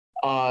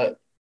back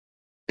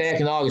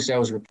in August, that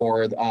was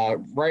reported,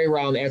 right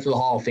around after the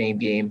Hall of Fame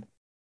game,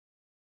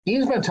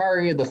 he's been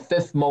targeted the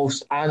 5th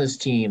most on his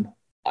team.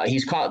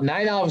 He's caught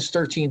 9 out of his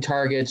 13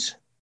 targets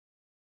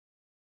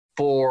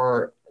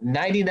for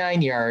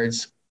 99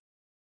 yards,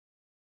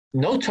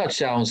 no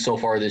touchdowns so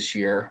far this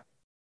year.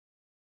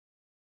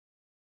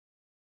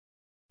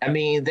 I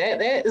mean,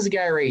 that is a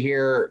guy right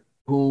here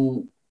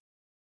who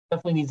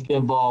definitely needs to get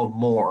involved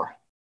more.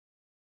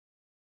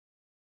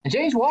 And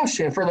James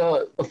Washington,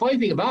 for the funny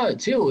thing about it,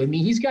 too, I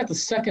mean, he's got the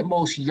 2nd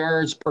most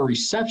yards per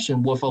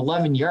reception with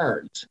 11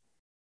 yards.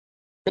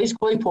 Chase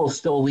Claypool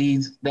still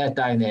leads that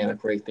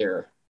dynamic right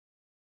there.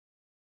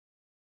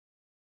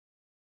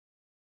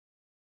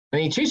 I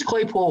mean, Chase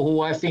Claypool,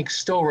 who I think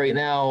still right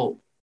now,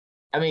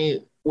 I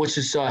mean, which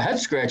is a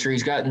head-scratcher,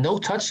 he's got no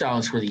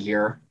touchdowns for the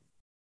year.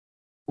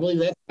 Really,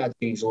 that's got to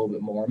change a little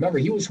bit more. Remember,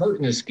 he was hurt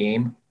in this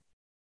game.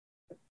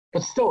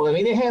 But still, I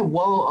mean, they had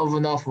well of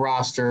enough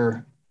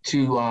roster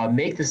to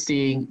make this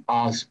thing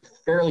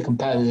fairly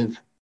competitive.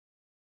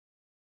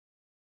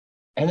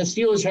 And the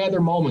Steelers had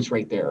their moments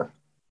right there.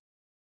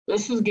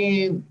 This is a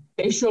game,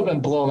 they should have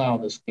been blown out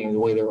in this game the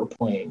way they were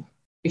playing.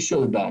 They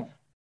should have been.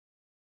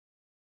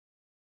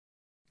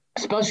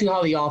 Especially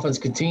how the offense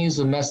continues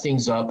to mess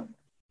things up,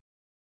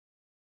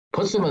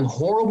 puts them in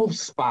horrible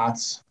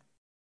spots.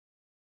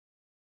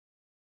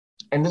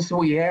 And this is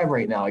what you have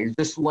right now. You're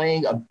just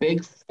laying a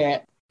big,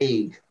 fat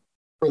egg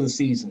for the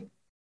season.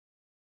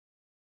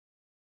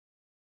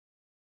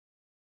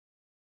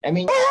 I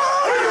mean,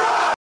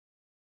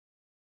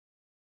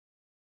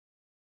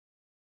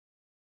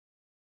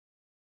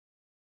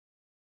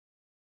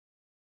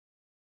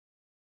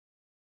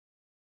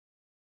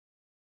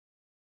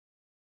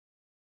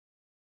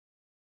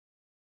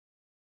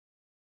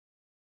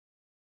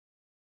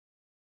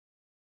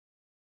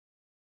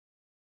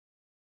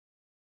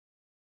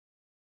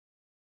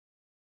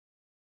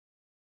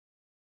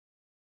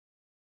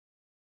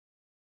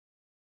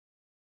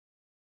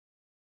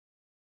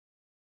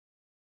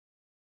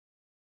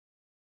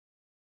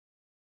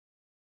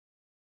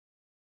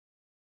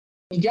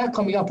 you got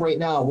coming up right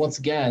now, once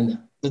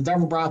again, the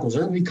Denver Broncos.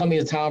 They're going to be coming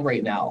to town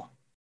right now.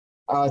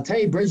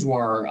 Teddy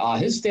Bridgewater,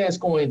 his stats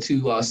going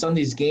into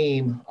Sunday's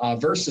game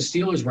versus the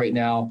Steelers right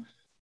now.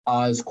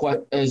 is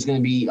going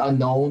to be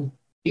unknown.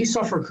 He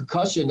suffered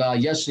concussion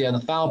yesterday on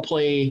the final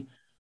play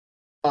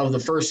of the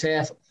first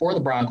half for the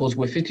Broncos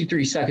with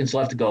 53 seconds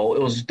left to go.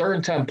 It was a 3rd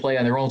and 10 play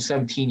on their own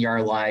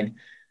 17-yard line.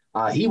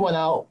 He went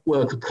out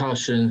with a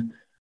concussion.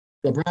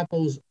 The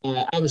Broncos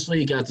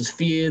obviously got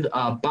defeated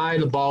by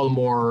the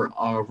Baltimore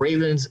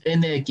Ravens in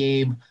that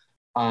game,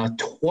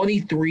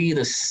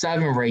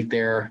 23-7 right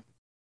there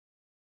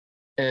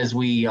as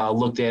we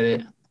looked at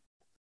it.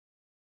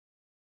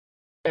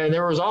 And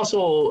there was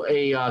also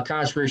a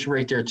controversy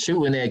right there,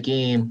 too, in that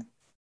game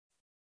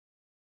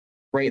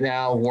right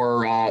now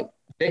where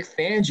Vic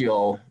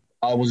Fangio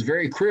was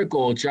very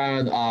critical of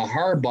John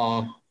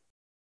Harbaugh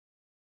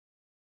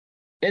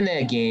in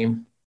that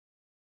game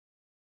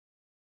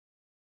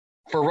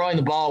for running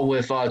the ball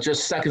with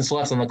just seconds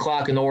left on the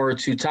clock in order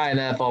to tie an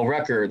NFL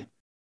record.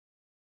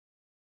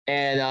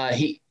 And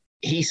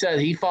he said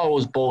he thought it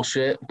was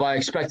bullshit, but I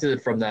expected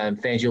it from them,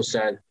 Fangio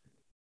said.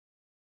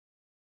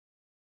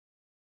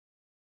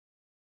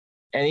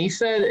 And he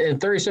said in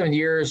 37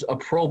 years of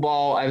pro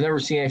ball, I've never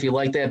seen anything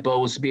like that, but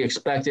it was to be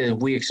expected,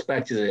 and we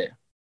expected it.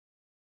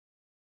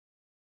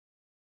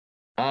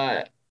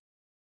 And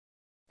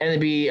to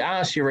be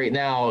honest with you right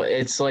now,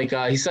 it's like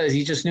he says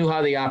he just knew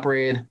how they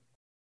operated,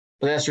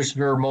 but that's just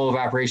their mode of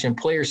operation.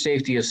 Player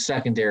safety is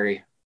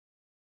secondary.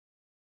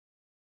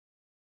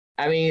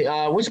 I mean,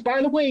 which,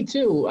 by the way,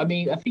 too, I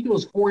mean, I think it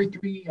was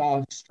 43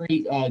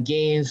 straight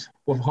games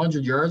with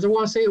 100 yards, I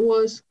want to say it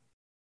was,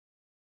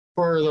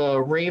 for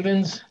the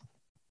Ravens.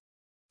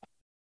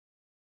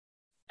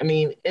 I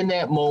mean, in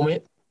that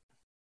moment,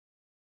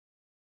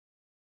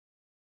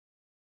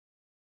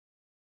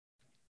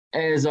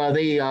 as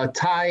they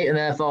tie an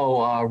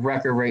NFL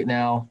record right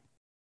now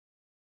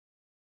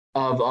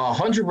of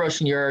 100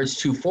 rushing yards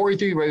to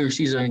 43 regular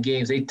season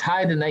games. They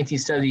tied the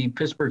 1970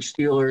 Pittsburgh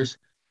Steelers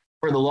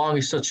for the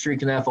longest such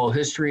streak in NFL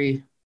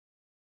history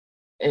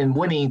and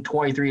winning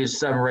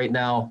 23-7 right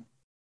now.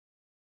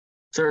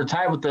 So they're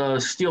tied with the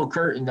Steel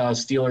Curtain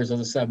Steelers of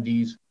the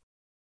 70s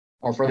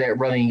for that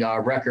running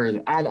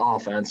record on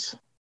offense.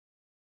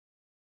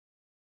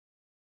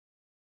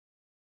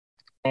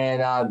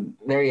 And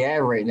there you have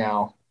it right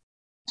now.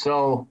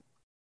 So,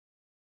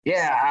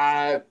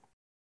 yeah,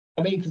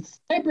 I mean,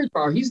 Teddy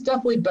Bridgewater, he's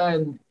definitely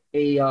been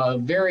a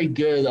very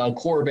good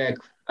quarterback,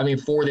 I mean,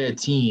 for that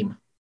team,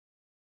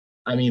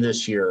 I mean,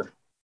 this year.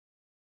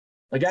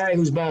 A guy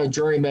who's been a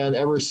journeyman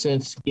ever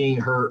since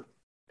getting hurt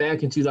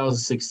back in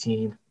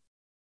 2016.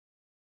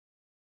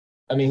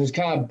 I mean, who's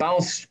kind of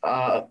bounced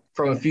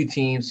from a few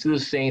teams to the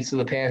Saints, to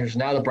the Panthers,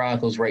 now the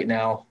Broncos right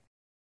now.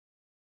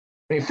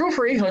 I mean, threw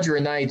for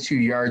 892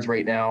 yards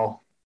right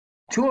now,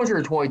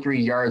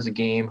 223 yards a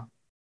game.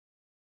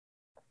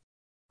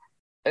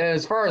 And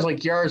as far as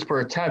like yards per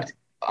attempt,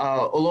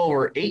 a little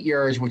over 8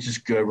 yards, which is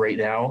good right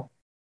now.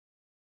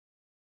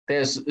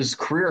 That's his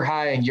career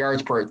high in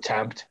yards per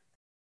attempt.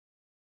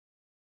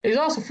 He's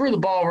also threw the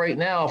ball right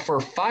now for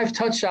 5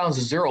 touchdowns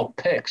and 0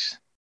 picks.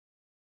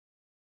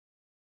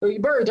 So you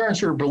better darn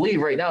sure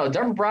believe right now, the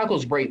Denver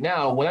Broncos right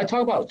now, when I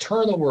talk about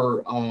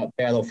turnover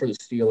battle for the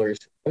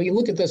Steelers, I mean,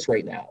 look at this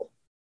right now.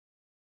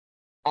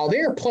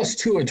 They are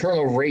 +2 in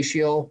turnover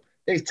ratio.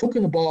 They've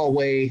taken the ball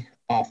away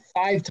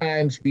 5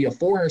 times via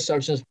 4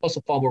 interceptions plus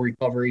a fumble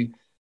recovery.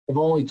 They've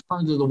only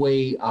turned it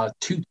away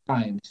 2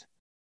 times.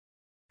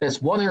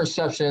 That's 1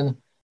 interception,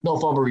 no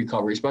fumble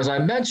recoveries. But as I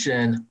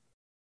mentioned,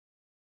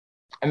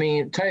 I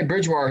mean, Teddy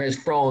Bridgewater has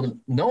thrown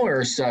no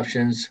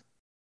interceptions.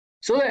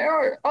 So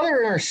the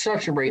other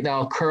interception right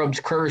now comes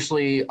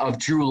curiously of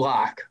Drew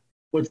Lock,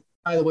 which,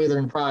 by the way, they're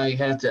going to probably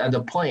have to end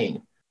up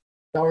playing.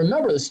 Now,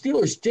 remember, the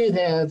Steelers did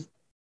have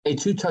a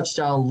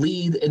 2-touchdown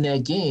lead in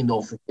that game,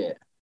 don't forget.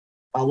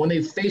 When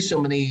they faced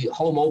them in the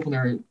home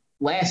opener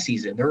last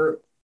season, they're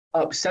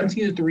up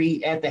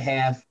 17-3 at the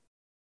half.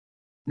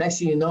 Next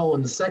thing you know,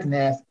 in the second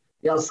half,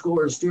 they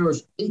outscored the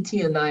Steelers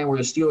 18-9, where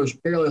the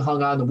Steelers barely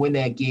hung on to win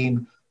that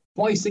game,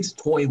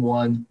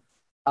 26-21.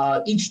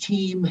 Each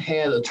team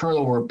had a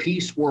turnover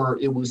apiece where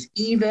it was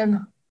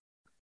even.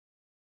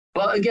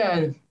 But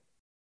again,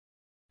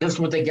 this is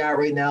what they got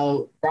right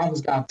now.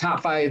 Broncos got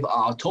top 5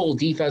 total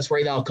defense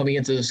right now coming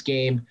into this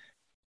game.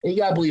 And you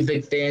got to believe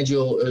Vic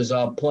Fangio is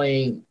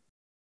playing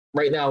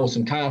right now with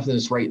some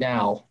confidence right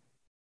now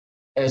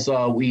as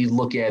we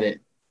look at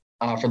it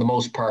for the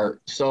most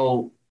part.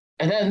 So,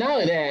 and then not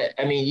only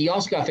that, I mean, you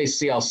also got to face the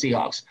Seattle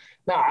Seahawks.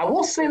 Now, I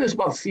will say this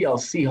about the Seattle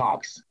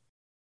Seahawks.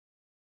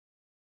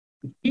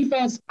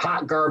 Defense,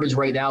 hot garbage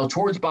right now,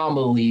 towards the bottom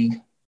of the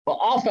league. But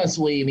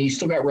offensively, I mean, you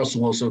still got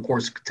Russell Wilson, of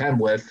course, to contend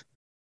with.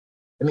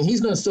 I mean,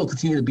 he's going to still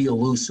continue to be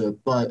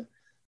elusive, but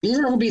these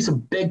are going to be some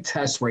big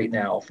tests right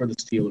now for the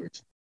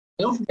Steelers.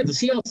 And don't forget, the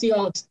Seattle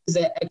Seahawks is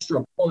that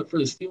extra opponent for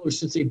the Steelers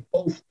since they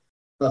both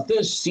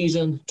finished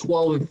season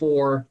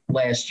 12-4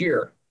 last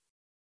year.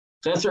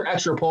 So that's their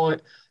extra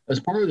opponent as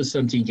part of the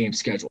 17-game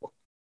schedule.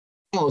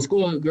 Oh, let's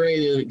go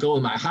ready to go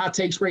with my hot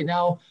takes right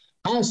now.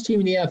 Hottest team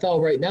in the NFL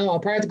right now, I'll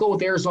probably have to go with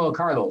the Arizona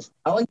Cardinals.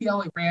 I like the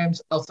LA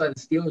Rams outside the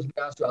Steelers, to be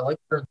honest with you. I like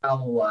Aaron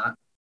Donald a lot.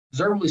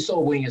 Deservedly so,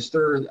 winning his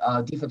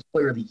 3rd Defensive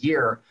Player of the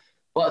Year.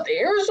 But the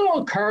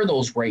Arizona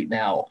Cardinals right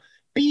now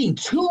beating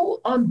two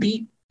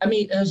unbeaten. I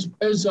mean, has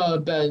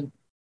been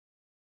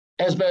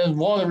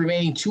one of the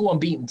remaining two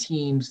unbeaten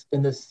teams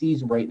in this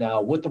season right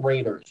now with the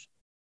Raiders.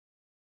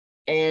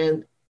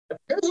 And the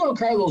Arizona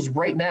Cardinals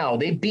right now,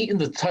 they've beaten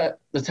the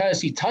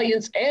Tennessee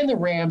Titans and the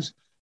Rams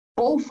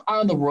both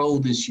on the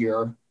road this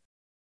year.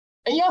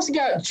 And you also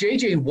got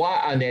J.J.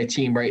 Watt on that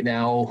team right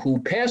now, who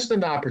passed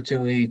an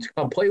opportunity to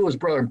come play with his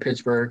brother in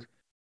Pittsburgh,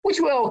 which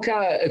we all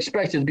kind of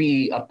expected to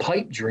be a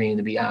pipe dream,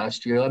 to be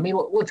honest here. I mean,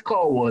 let's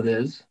call it what it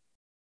is.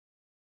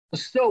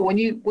 Still, when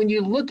you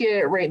look at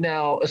it right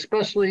now,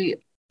 especially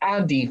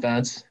on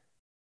defense,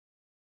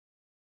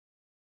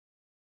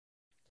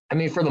 I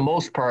mean, for the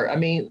most part, I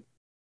mean,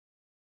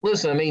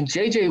 listen, I mean,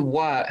 J.J.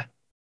 Watt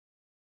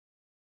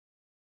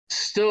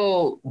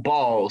still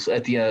balls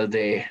at the end of the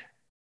day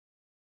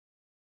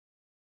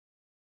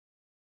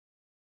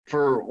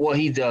for what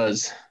he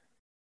does.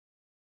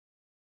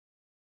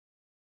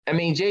 I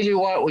mean, J.J.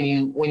 Watt, when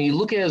you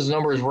look at his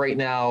numbers right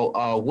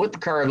now with the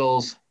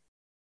Cardinals,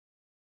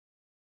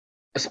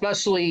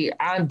 especially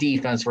on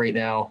defense right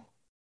now,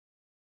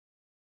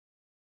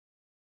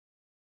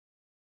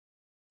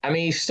 I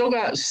mean, he's still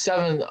got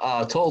 7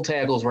 total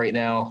tackles right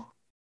now.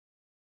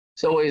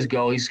 So ways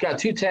go. He's got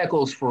 2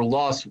 tackles for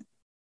loss,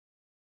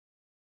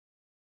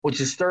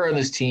 which is third on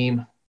this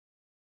team.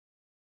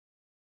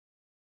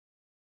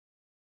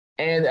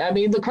 And, I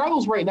mean, the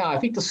Cardinals right now, I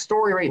think the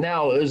story right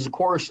now is, of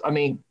course, I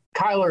mean,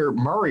 Kyler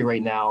Murray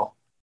right now.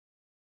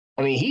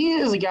 I mean, he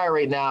is a guy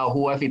right now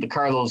who I think the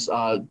Cardinals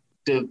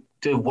did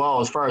well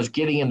as far as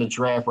getting in the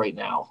draft right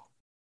now.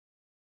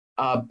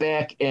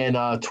 Back in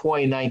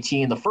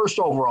 2019, the first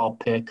overall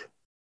pick.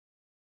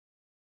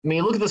 I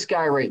mean, look at this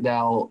guy right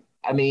now.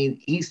 I mean,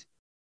 he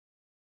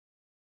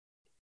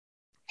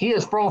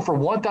has thrown for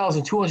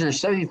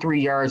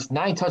 1,273 yards,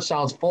 9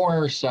 touchdowns, 4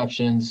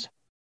 interceptions.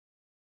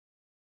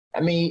 I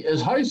mean,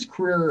 his highest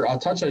career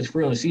touchdowns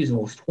for the season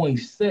was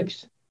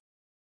 26.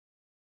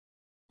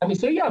 I mean,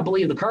 so you got to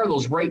believe the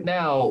Cardinals right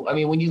now. I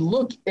mean, when you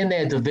look in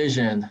that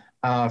division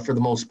for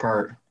the most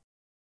part,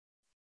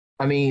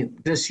 I mean,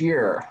 this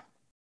year,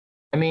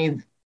 I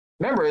mean,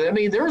 remember, I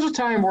mean, there was a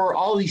time where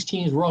all these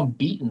teams were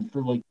unbeaten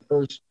for like the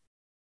first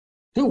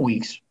 2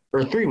 weeks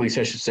or 3 weeks,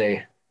 I should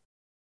say.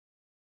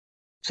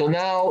 So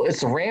now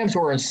it's the Rams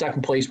who are in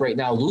second place right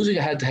now, losing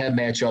a head-to-head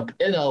matchup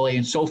in LA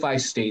in SoFi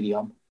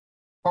Stadium.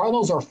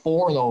 Cardinals are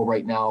 4-0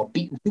 right now,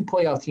 beating 2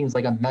 playoff teams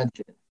like I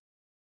mentioned.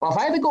 Well, if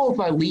I had to go with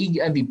my league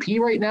MVP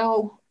right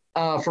now,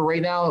 for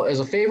right now as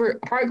a favorite,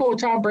 I'd probably go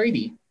with Tom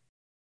Brady.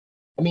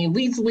 I mean,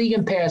 leads the league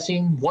in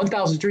passing,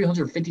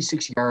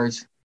 1,356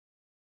 yards.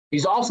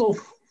 He's also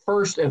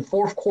first and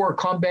fourth quarter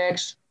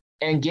comebacks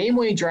and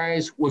game-winning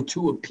drives with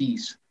 2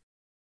 apiece.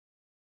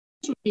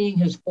 This being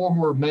his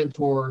former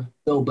mentor,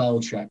 Bill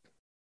Belichick.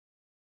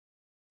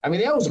 I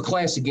mean, that was a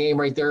classic game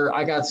right there.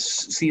 I got to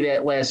see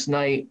that last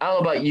night. I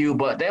don't know about you,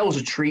 but that was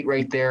a treat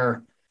right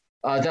there.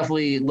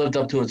 Definitely lived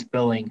up to its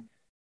billing.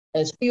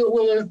 And speaking of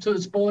living up to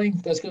its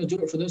billing, that's going to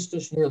do it for this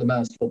edition here of the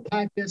Man of Steel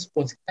Podcast.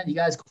 Once again, you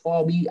guys can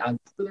follow me on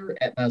Twitter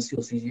at Man of Steel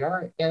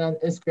CGR and on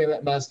Instagram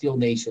at Man of Steel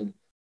Nation.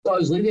 So I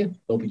was leaving you.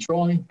 Don't be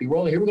trolling. Be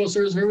rolling. Here we go,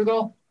 sirs. Here we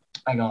go.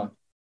 Hang on.